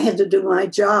 I had to do my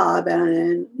job,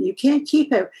 and you can't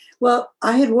keep it. Well,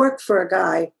 I had worked for a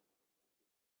guy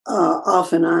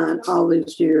off and on all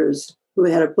these years who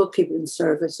had a bookkeeping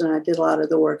service, and I did a lot of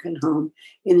the work at home.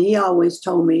 And he always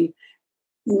told me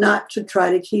not to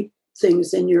try to keep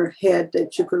things in your head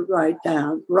that you could write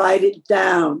down. Write it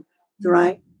down,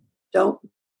 right? Don't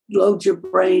load your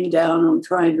brain down on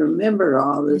trying to remember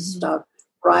all this stuff.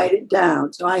 Write it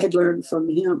down. So I had learned from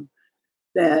him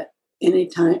that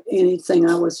anything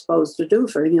I was supposed to do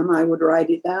for him, I would write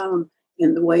it down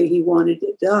in the way he wanted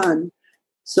it done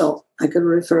so I could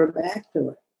refer back to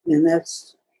it. And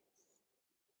that's,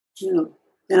 and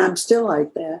I'm still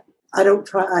like that.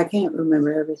 I can't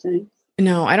remember everything.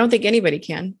 No, I don't think anybody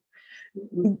can.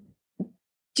 Mm-hmm.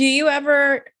 Do you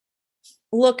ever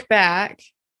look back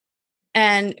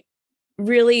and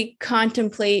really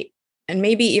contemplate and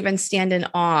maybe even stand in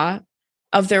awe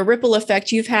of the ripple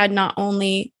effect you've had, not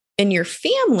only in your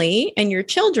family and your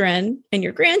children and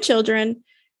your grandchildren,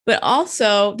 but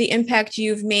also the impact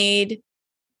you've made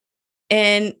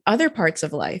in other parts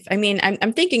of life? I mean,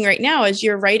 I'm thinking right now, as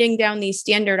you're writing down these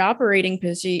standard operating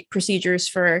procedures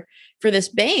for this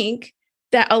bank,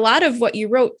 that a lot of what you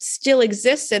wrote still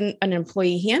exists in an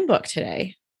employee handbook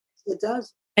today. It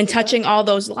does. And touching all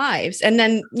those lives. And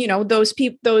then,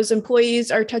 those employees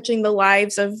are touching the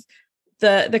lives of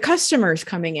the customers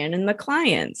coming in and the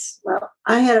clients. Well,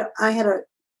 I had a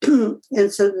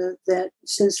incident that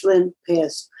since Lynn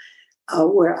passed,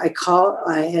 where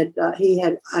he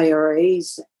had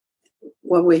IRAs.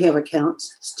 Well, we have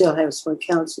accounts, still have some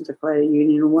accounts at the credit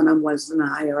union. One of them was an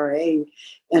IRA,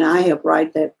 and I helped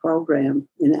write that program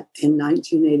in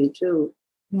 1982.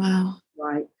 Wow.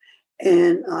 Right.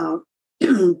 And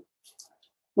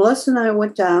Melissa and I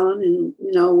went down and,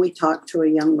 we talked to a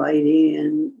young lady,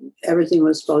 and everything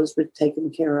was supposed to be taken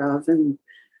care of. And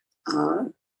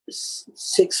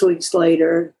 6 weeks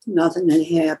later, nothing had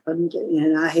happened.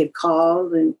 And I had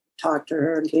called and talked to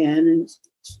her again, and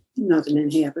nothing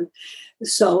had happened.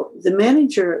 So the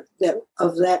manager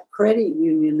of that credit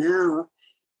union now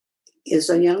is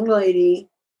a young lady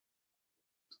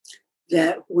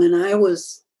that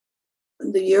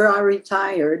the year I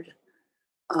retired,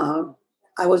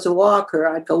 I was a walker.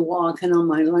 I'd go walking on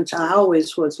my lunch. I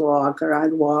always was a walker.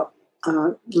 I'd walk.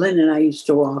 Lynn and I used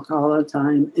to walk all the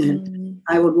time, and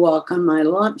I would walk on my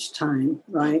lunchtime,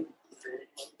 right?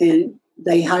 And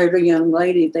they hired a young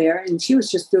lady there, and she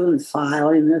was just doing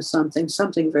filing or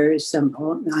something very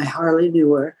simple. And I hardly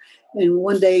knew her. And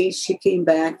one day she came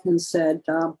back and said,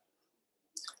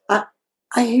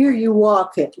 I hear you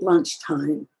walk at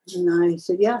lunchtime. And I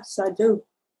said, yes, I do.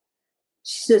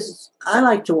 She says, I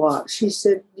like to walk. She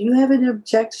said, do you have any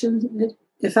objections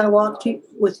if I walk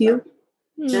with you?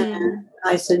 And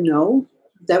I said, no,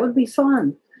 that would be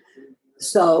fun.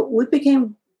 So we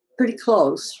became pretty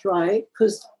close, right?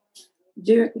 Because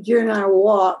during our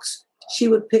walks, she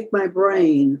would pick my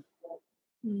brain.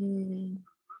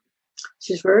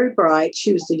 She's very bright.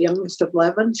 She was the youngest of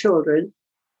 11 children.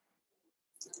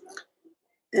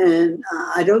 And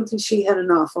I don't think she had an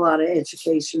awful lot of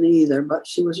education either, but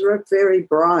she was very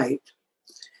bright.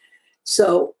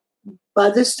 So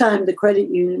by this time, the credit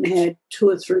union had 2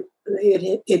 or 3,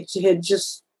 it had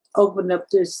just opened up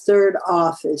this 3rd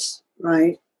office,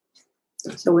 right?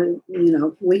 So,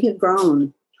 we had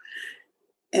grown.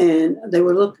 And they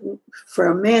were looking for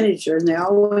a manager, and they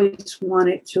always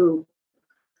wanted to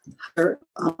hire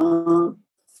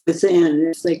within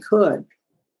if they could.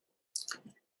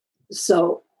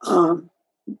 So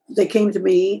they came to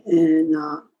me and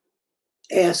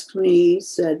asked me,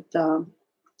 said,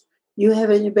 you have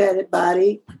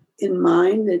anybody in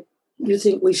mind that you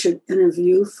think we should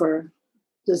interview for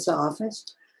this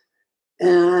office?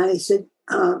 And I said,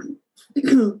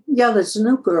 yeah, there's a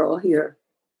new girl here.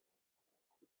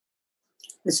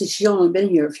 I said, she's only been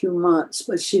here a few months,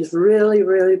 but she's really,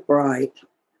 really bright.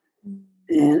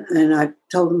 And I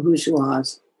told them who she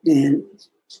was. And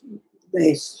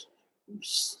they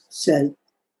said,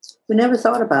 we never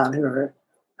thought about her.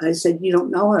 I said, you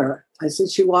don't know her. I said,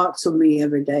 she walks with me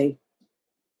every day.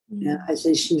 And I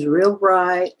said, she's real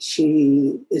bright.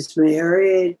 She is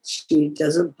married. She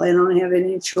doesn't plan on having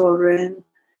any children.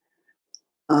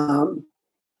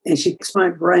 And she picks my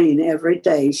brain every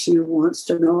day. She wants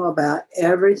to know about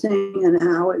everything and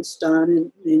how it's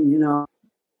done.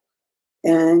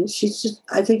 And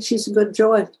I think she's a good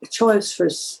choice for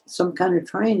some kind of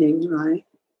training, right?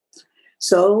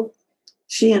 So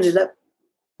she ended up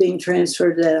being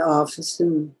transferred to that office,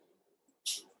 and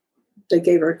they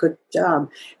gave her a good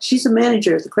job. She's a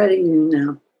manager at the credit union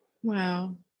now.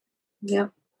 Wow.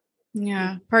 Yep.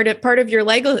 Yeah. Part of your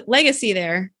legacy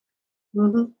there.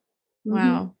 Mm-hmm.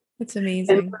 Wow. That's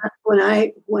amazing. And when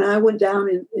I went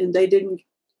down and they didn't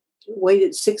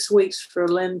waited 6 weeks for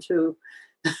Len to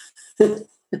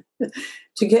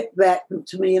get back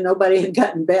to me, and nobody had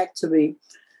gotten back to me,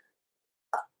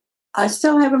 I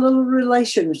still have a little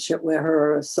relationship with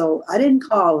her. So I didn't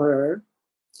call her.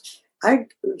 I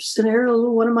sent her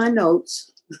one of my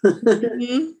notes.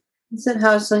 I said,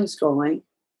 how's things going?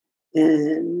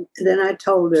 And then I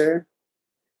told her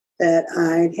that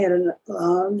I'd had a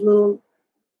little,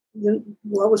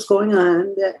 what was going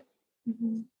on, that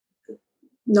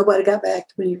nobody got back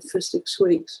to me for 6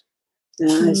 weeks.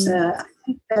 And I said, I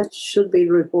think that should be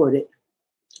reported.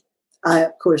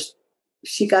 Of course,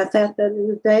 she got that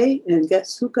other day, and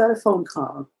guess who got a phone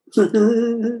call?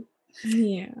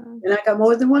 Yeah. And I got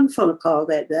more than one phone call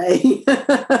that day.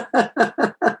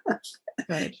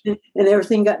 Good. And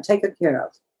everything got taken care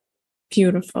of.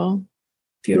 Beautiful.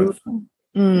 Beautiful.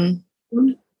 Mm.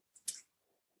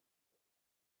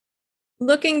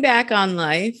 Looking back on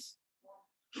life,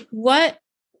 what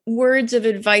words of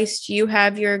advice do you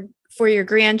have for your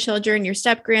grandchildren, your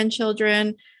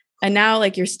step-grandchildren, and now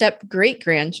like your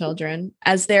step-great-grandchildren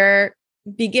as they're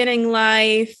beginning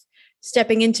life,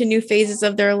 stepping into new phases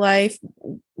of their life?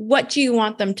 What do you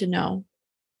want them to know?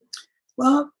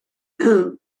 Well,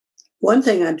 one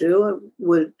thing I do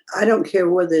I don't care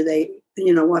whether they,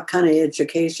 what kind of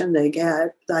education they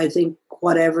get. I think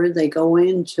whatever they go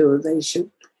into, they should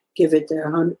give it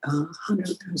their 100%.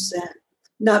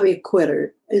 Not be a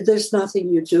quitter. There's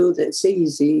nothing you do that's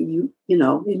easy, and you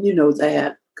know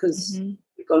that because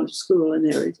you're going to school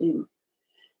and everything.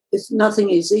 Nothing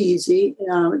is easy.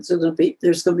 There's going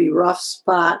to be rough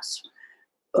spots,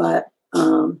 but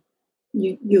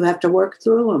you have to work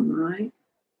through them, right?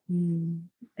 And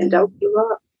don't give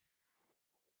up.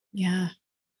 Yeah.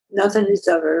 Nothing is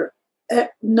ever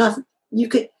nothing. You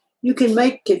can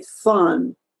make it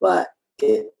fun, but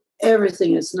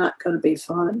everything is not going to be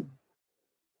fun.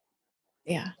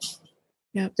 Yeah.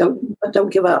 Yep.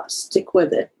 Don't give up. Stick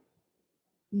with it.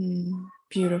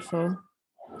 Beautiful.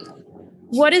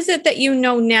 What is it that you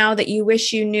know now that you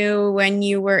wish you knew when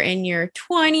you were in your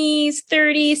 20s,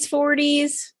 30s,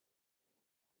 40s?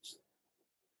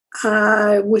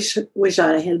 I wish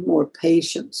I had more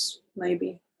patience,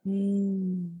 maybe. I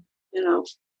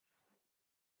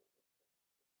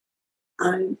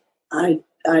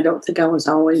don't think I was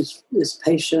always this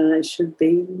patient I should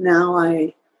be. Now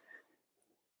I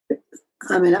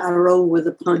roll with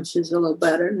the punches a little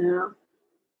better now.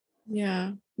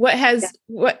 Yeah. What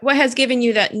has given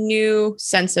you that new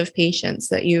sense of patience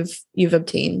that you've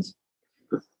obtained?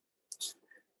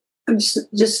 I'm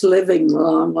just living a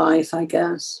long life, I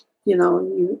guess.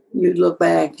 You look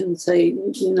back and say,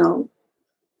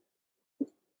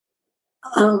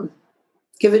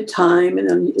 give it time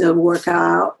and it'll work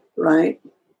out, right?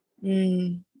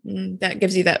 That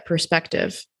gives you that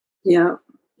perspective. Yeah.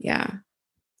 Yeah.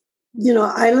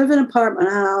 I live in an apartment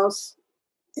house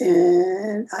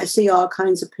and I see all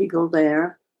kinds of people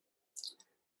there.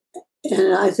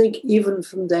 And I think even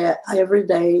from that, every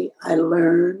day I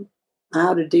learn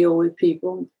how to deal with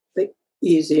people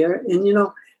easier. And,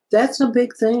 that's a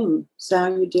big thing. It's how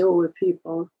you deal with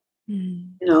people.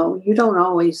 You don't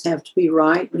always have to be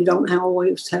right. You don't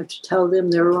always have to tell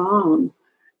them they're wrong.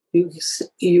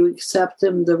 You accept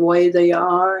them the way they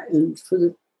are. And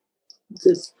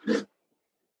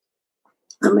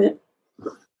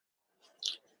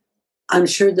I'm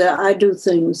sure that I do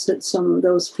things that some of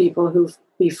those people who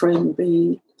befriend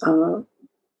me, don't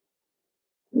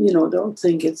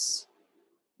think it's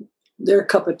their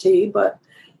cup of tea, but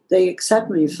they accept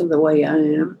me for the way I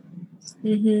am.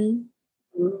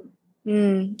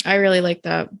 I really like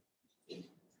that.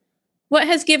 What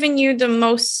has given you the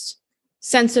most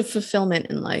sense of fulfillment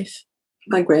in life?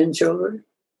 My grandchildren.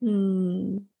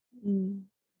 And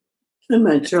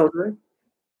my children.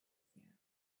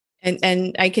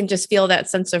 And I can just feel that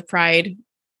sense of pride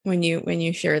when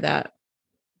you share that.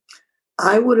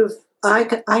 I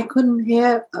couldn't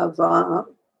have,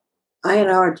 I had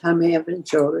a hard time having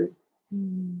children.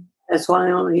 That's why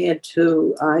I only had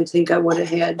two. I think I would have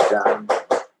had,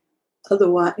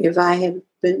 otherwise, if I had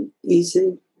been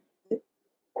easy,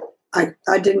 I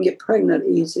didn't get pregnant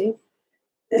easy.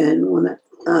 And when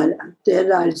I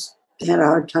did, I just had a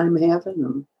hard time having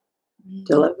them,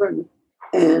 delivering.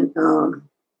 And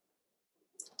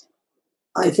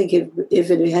I think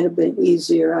if it had been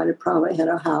easier, I'd have probably had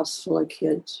a house full of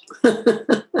kids.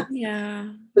 Yeah.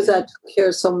 Because I took care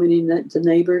of so many the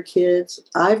neighbor kids.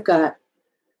 I've got,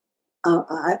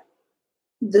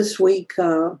 this week,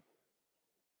 three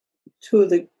of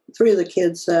the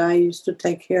kids that I used to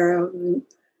take care of, and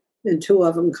two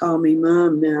of them call me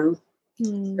mom now.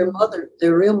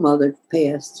 Their real mother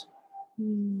passed.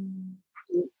 In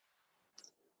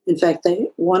fact,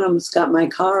 one of them's got my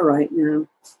car right now.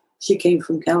 She came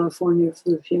from California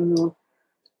for the funeral.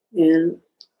 And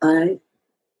I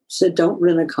said, don't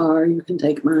rent a car. You can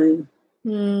take mine.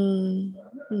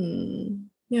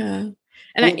 Yeah.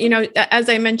 And, as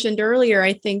I mentioned earlier,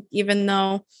 I think even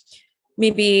though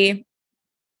maybe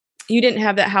you didn't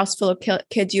have that house full of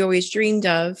kids you always dreamed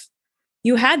of,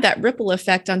 you had that ripple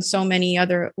effect on so many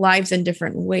other lives in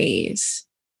different ways.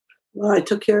 Well, I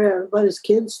took care of everybody's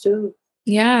kids too.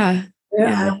 Yeah.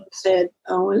 I always said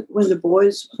when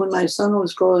my son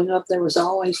was growing up, there was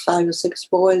always 5 or 6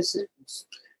 boys at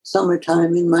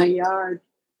summertime in my yard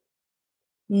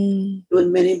doing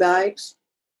mini bikes,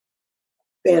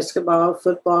 basketball,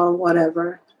 football,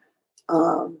 whatever.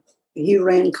 He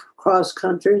ran cross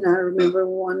country, and I remember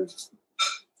one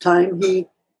time he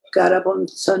got up on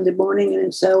Sunday morning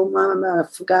and said, "Oh, Mom, I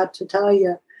forgot to tell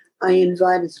you, I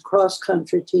invited the cross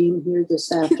country team here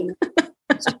this afternoon."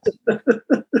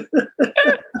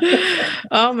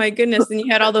 Oh my goodness. And you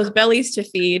had all those bellies to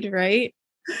feed, right?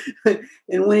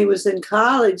 And when he was in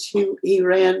college, he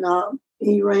ran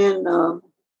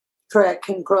track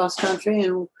and cross country.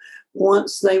 And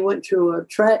once they went to a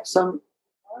track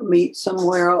meet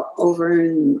somewhere over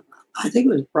in, I think it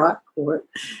was Brockport,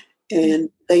 and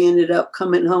they ended up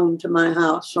coming home to my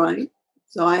house, right?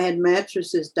 So I had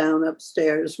mattresses down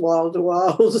upstairs, wall to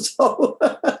wall. So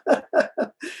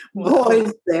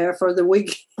boys there for the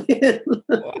weekend.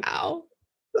 Wow.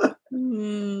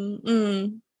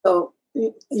 So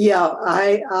yeah,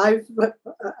 I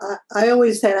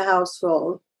always had a house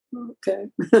full. Okay.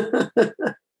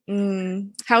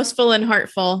 House full and heart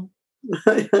full.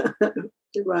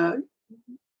 Right.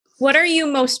 What are you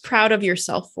most proud of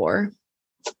yourself for?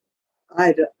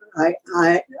 I don't know.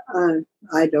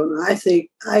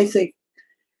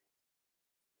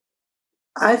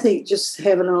 I think just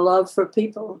having a love for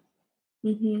people.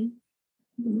 I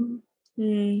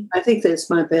think that's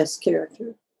my best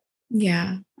character.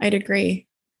 Yeah, I'd agree.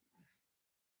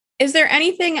 Is there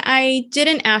anything I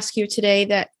didn't ask you today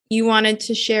that you wanted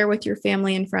to share with your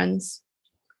family and friends?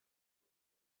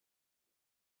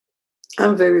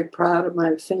 I'm very proud of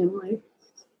my family.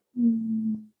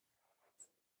 And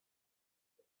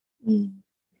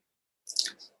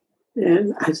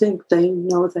I think they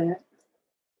know that.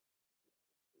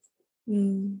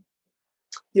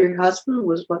 Your husband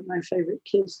was one of my favorite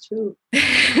kids too.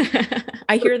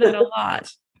 I hear that a lot.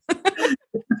 I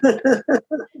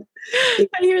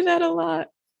hear that a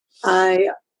lot.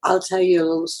 I'll tell you a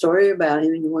little story about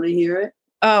him. You want to hear it?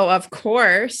 Oh, of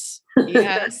course.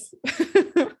 Yes.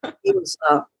 He was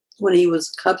when he was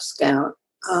Cub Scout.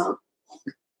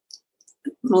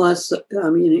 Melissa, I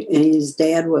mean, and his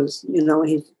dad was,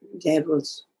 his dad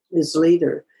was his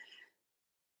leader,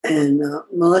 and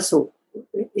Melissa,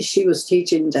 she was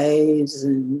teaching days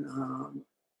and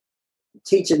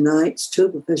teaching nights too,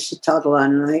 because she taught a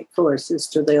lot of night courses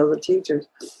to the other teachers.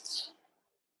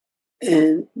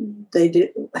 And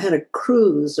they had a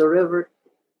cruise,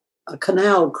 a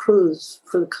canal cruise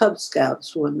for the Cub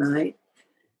Scouts one night.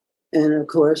 And of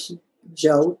course,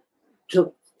 Joe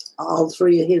took all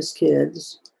three of his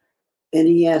kids, and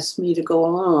he asked me to go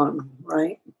along,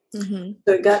 right? Mm-hmm.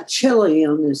 So it got chilly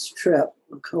on this trip,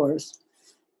 of course.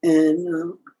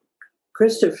 And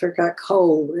Christopher got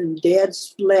cold, and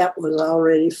Dad's lap was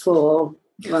already full,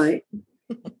 right?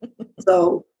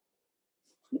 So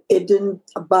it didn't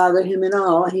bother him at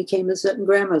all. He came and sat in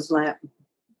Grandma's lap.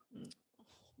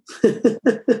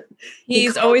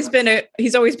 He's always been a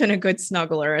good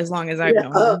snuggler as long as I've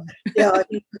known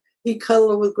him. He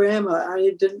cuddled with Grandma.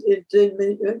 It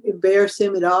didn't embarrass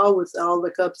him at all with all the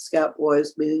Cub Scout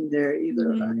boys being there either.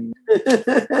 Mm-hmm.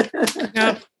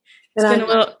 Yep. He's been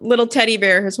a little teddy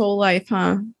bear his whole life,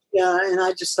 huh? Yeah, and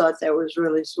I just thought that was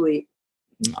really sweet.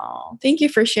 Oh, thank you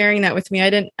for sharing that with me.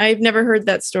 I've never heard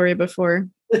that story before.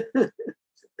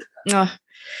 Oh.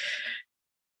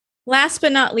 Last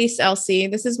but not least, Elsie,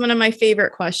 this is one of my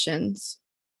favorite questions.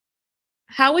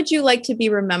 How would you like to be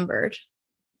remembered?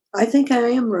 I think I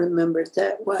am remembered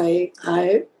that way.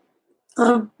 By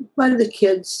the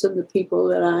kids and the people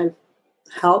that I've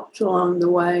helped along the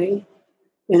way,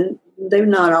 and they've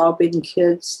not all been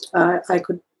kids. I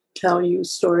could tell you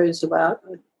stories about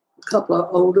a couple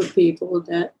of older people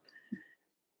that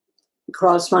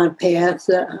crossed my path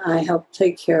that I helped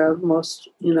take care of most,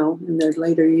 in their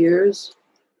later years.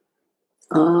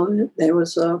 There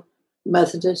was a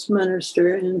Methodist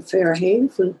minister in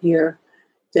Fairhaven here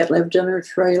that lived in her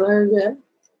trailer. That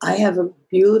I have a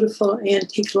beautiful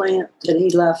antique lamp that he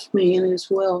left me in his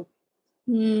will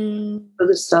for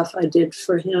the stuff I did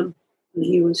for him when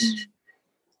he was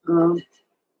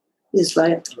his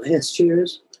last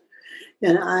years.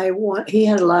 And he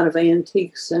had a lot of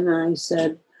antiques, and I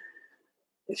said,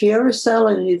 if you ever sell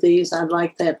any of these, I'd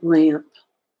like that lamp.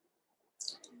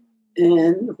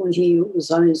 And when he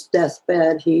was on his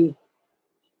deathbed, he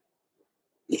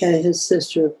had his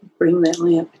sister bring that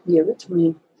lamp and give it to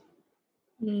me.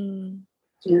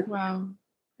 Yeah. Wow.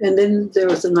 And then there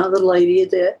was another lady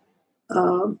that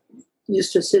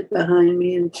used to sit behind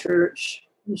me in church.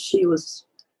 She was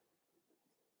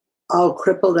all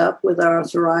crippled up with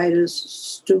arthritis,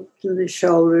 stooped to the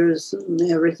shoulders and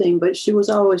everything, but she was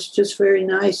always just very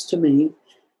nice to me.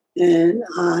 And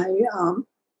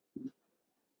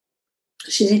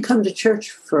she didn't come to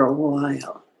church for a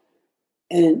while.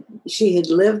 And she had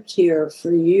lived here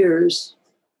for years.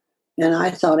 And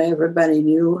I thought everybody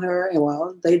knew her. And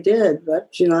well, they did. But,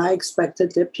 I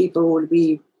expected that people would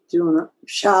be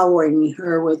showering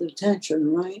her with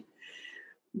attention, right?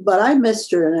 But I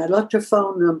missed her, and I looked her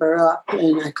phone number up,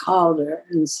 and I called her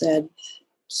and said,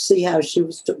 see how she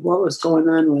was, what was going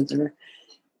on with her,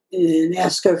 and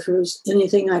asked her if there was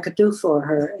anything I could do for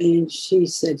her. And she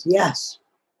said, yes.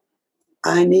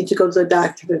 I need to go to the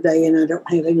doctor today, and I don't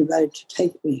have anybody to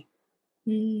take me.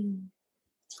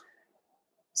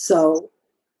 So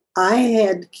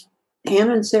Hannah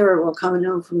and Sarah were coming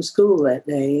home from school that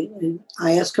day, and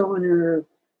I asked her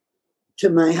to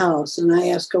my house, and I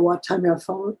asked her what time her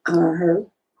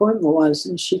appointment was,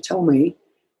 and she told me,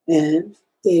 and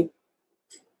it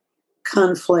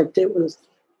conflicted with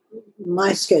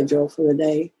my schedule for the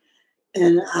day.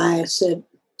 And I said,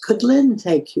 could Lynn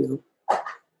take you?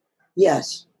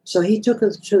 Yes. So he took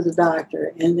us to the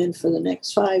doctor. And then for the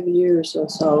next 5 years or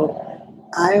so,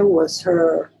 I was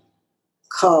her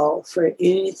call for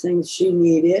anything she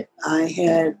needed. I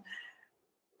had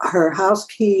her house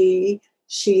key.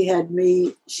 She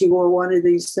wore one of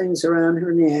these things around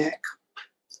her neck.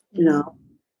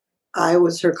 I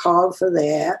was her call for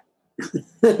that.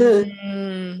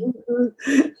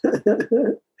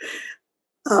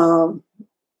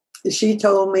 She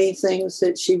told me things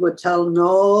that she would tell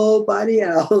nobody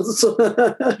else.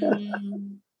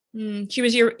 She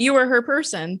was you were her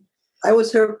person. I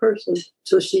was her person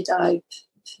till she died.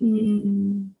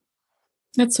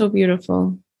 That's so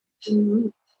beautiful. Mm-hmm.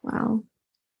 Wow.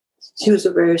 She was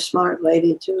a very smart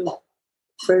lady too.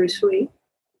 Very sweet.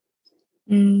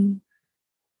 She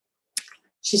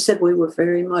said we were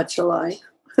very much alike.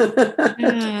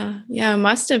 Yeah,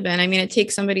 must have been. I mean, it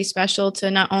takes somebody special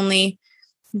to not only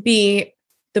be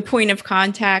the point of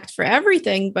contact for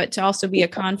everything, but to also be a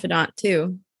confidant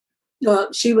too.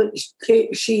 Well, she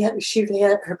had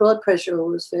her blood pressure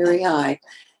was very high,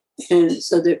 and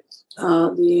so the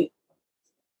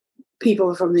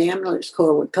people from the ambulance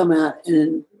corps would come out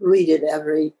and read it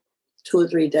every 2 or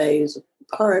 3 days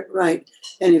apart, right?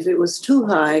 And if it was too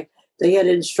high, they had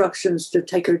instructions to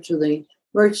take her to the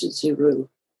emergency room.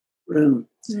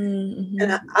 Mm-hmm.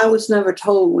 And I was never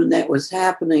told when that was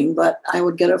happening, but I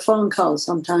would get a phone call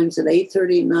sometimes at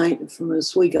 8:30 at night from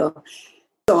Oswego.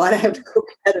 So I'd have to go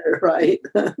get her, right?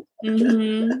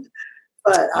 Mm-hmm.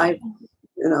 But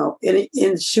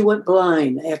and she went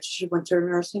blind after she went to her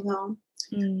nursing home.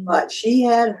 Mm. But she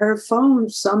had her phone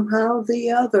somehow or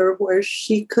the other where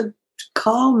she could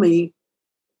call me.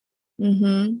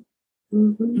 Mm-hmm.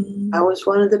 Mm-hmm. Mm-hmm. I was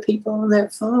one of the people on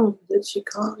that phone that she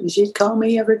called. And she'd call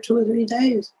me every 2 or 3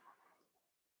 days.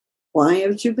 Why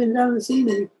haven't you been down to see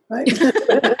me? Right?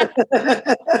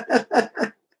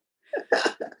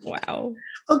 Wow.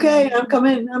 Okay, I'm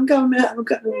coming.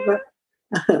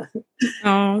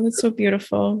 Oh, that's so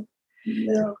beautiful.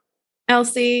 Yeah.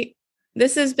 Elsie,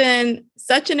 this has been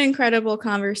such an incredible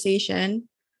conversation.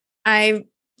 I've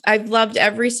loved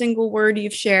every single word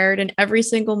you've shared and every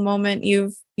single moment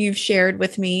you've shared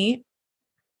with me.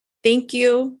 Thank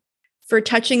you for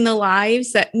touching the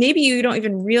lives that maybe you don't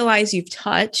even realize you've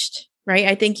touched, right?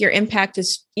 I think your impact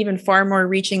is even far more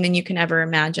reaching than you can ever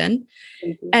imagine.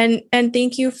 Thank you. And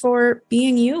thank you for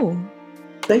being you.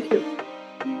 Thank you.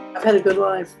 I've had a good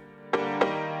life.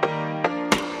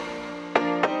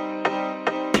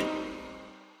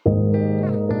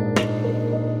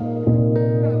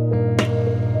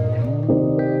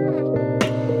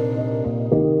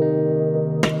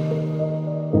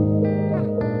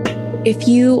 If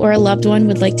you or a loved one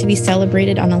would like to be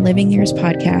celebrated on the Living Years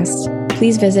podcast,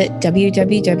 please visit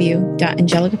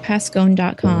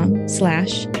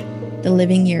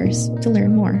www.angelicapascone.com/thelivingyears to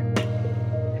learn more.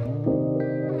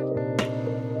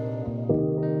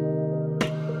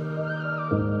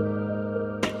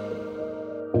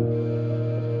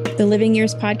 The Living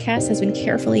Years podcast has been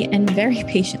carefully and very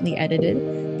patiently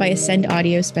edited by Ascend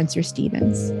Audio Spencer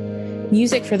Stevens.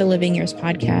 Music for the Living Years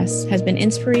podcast has been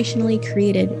inspirationally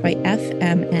created by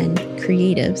FMN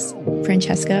Creatives,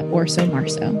 Francesca Orso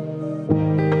Marso.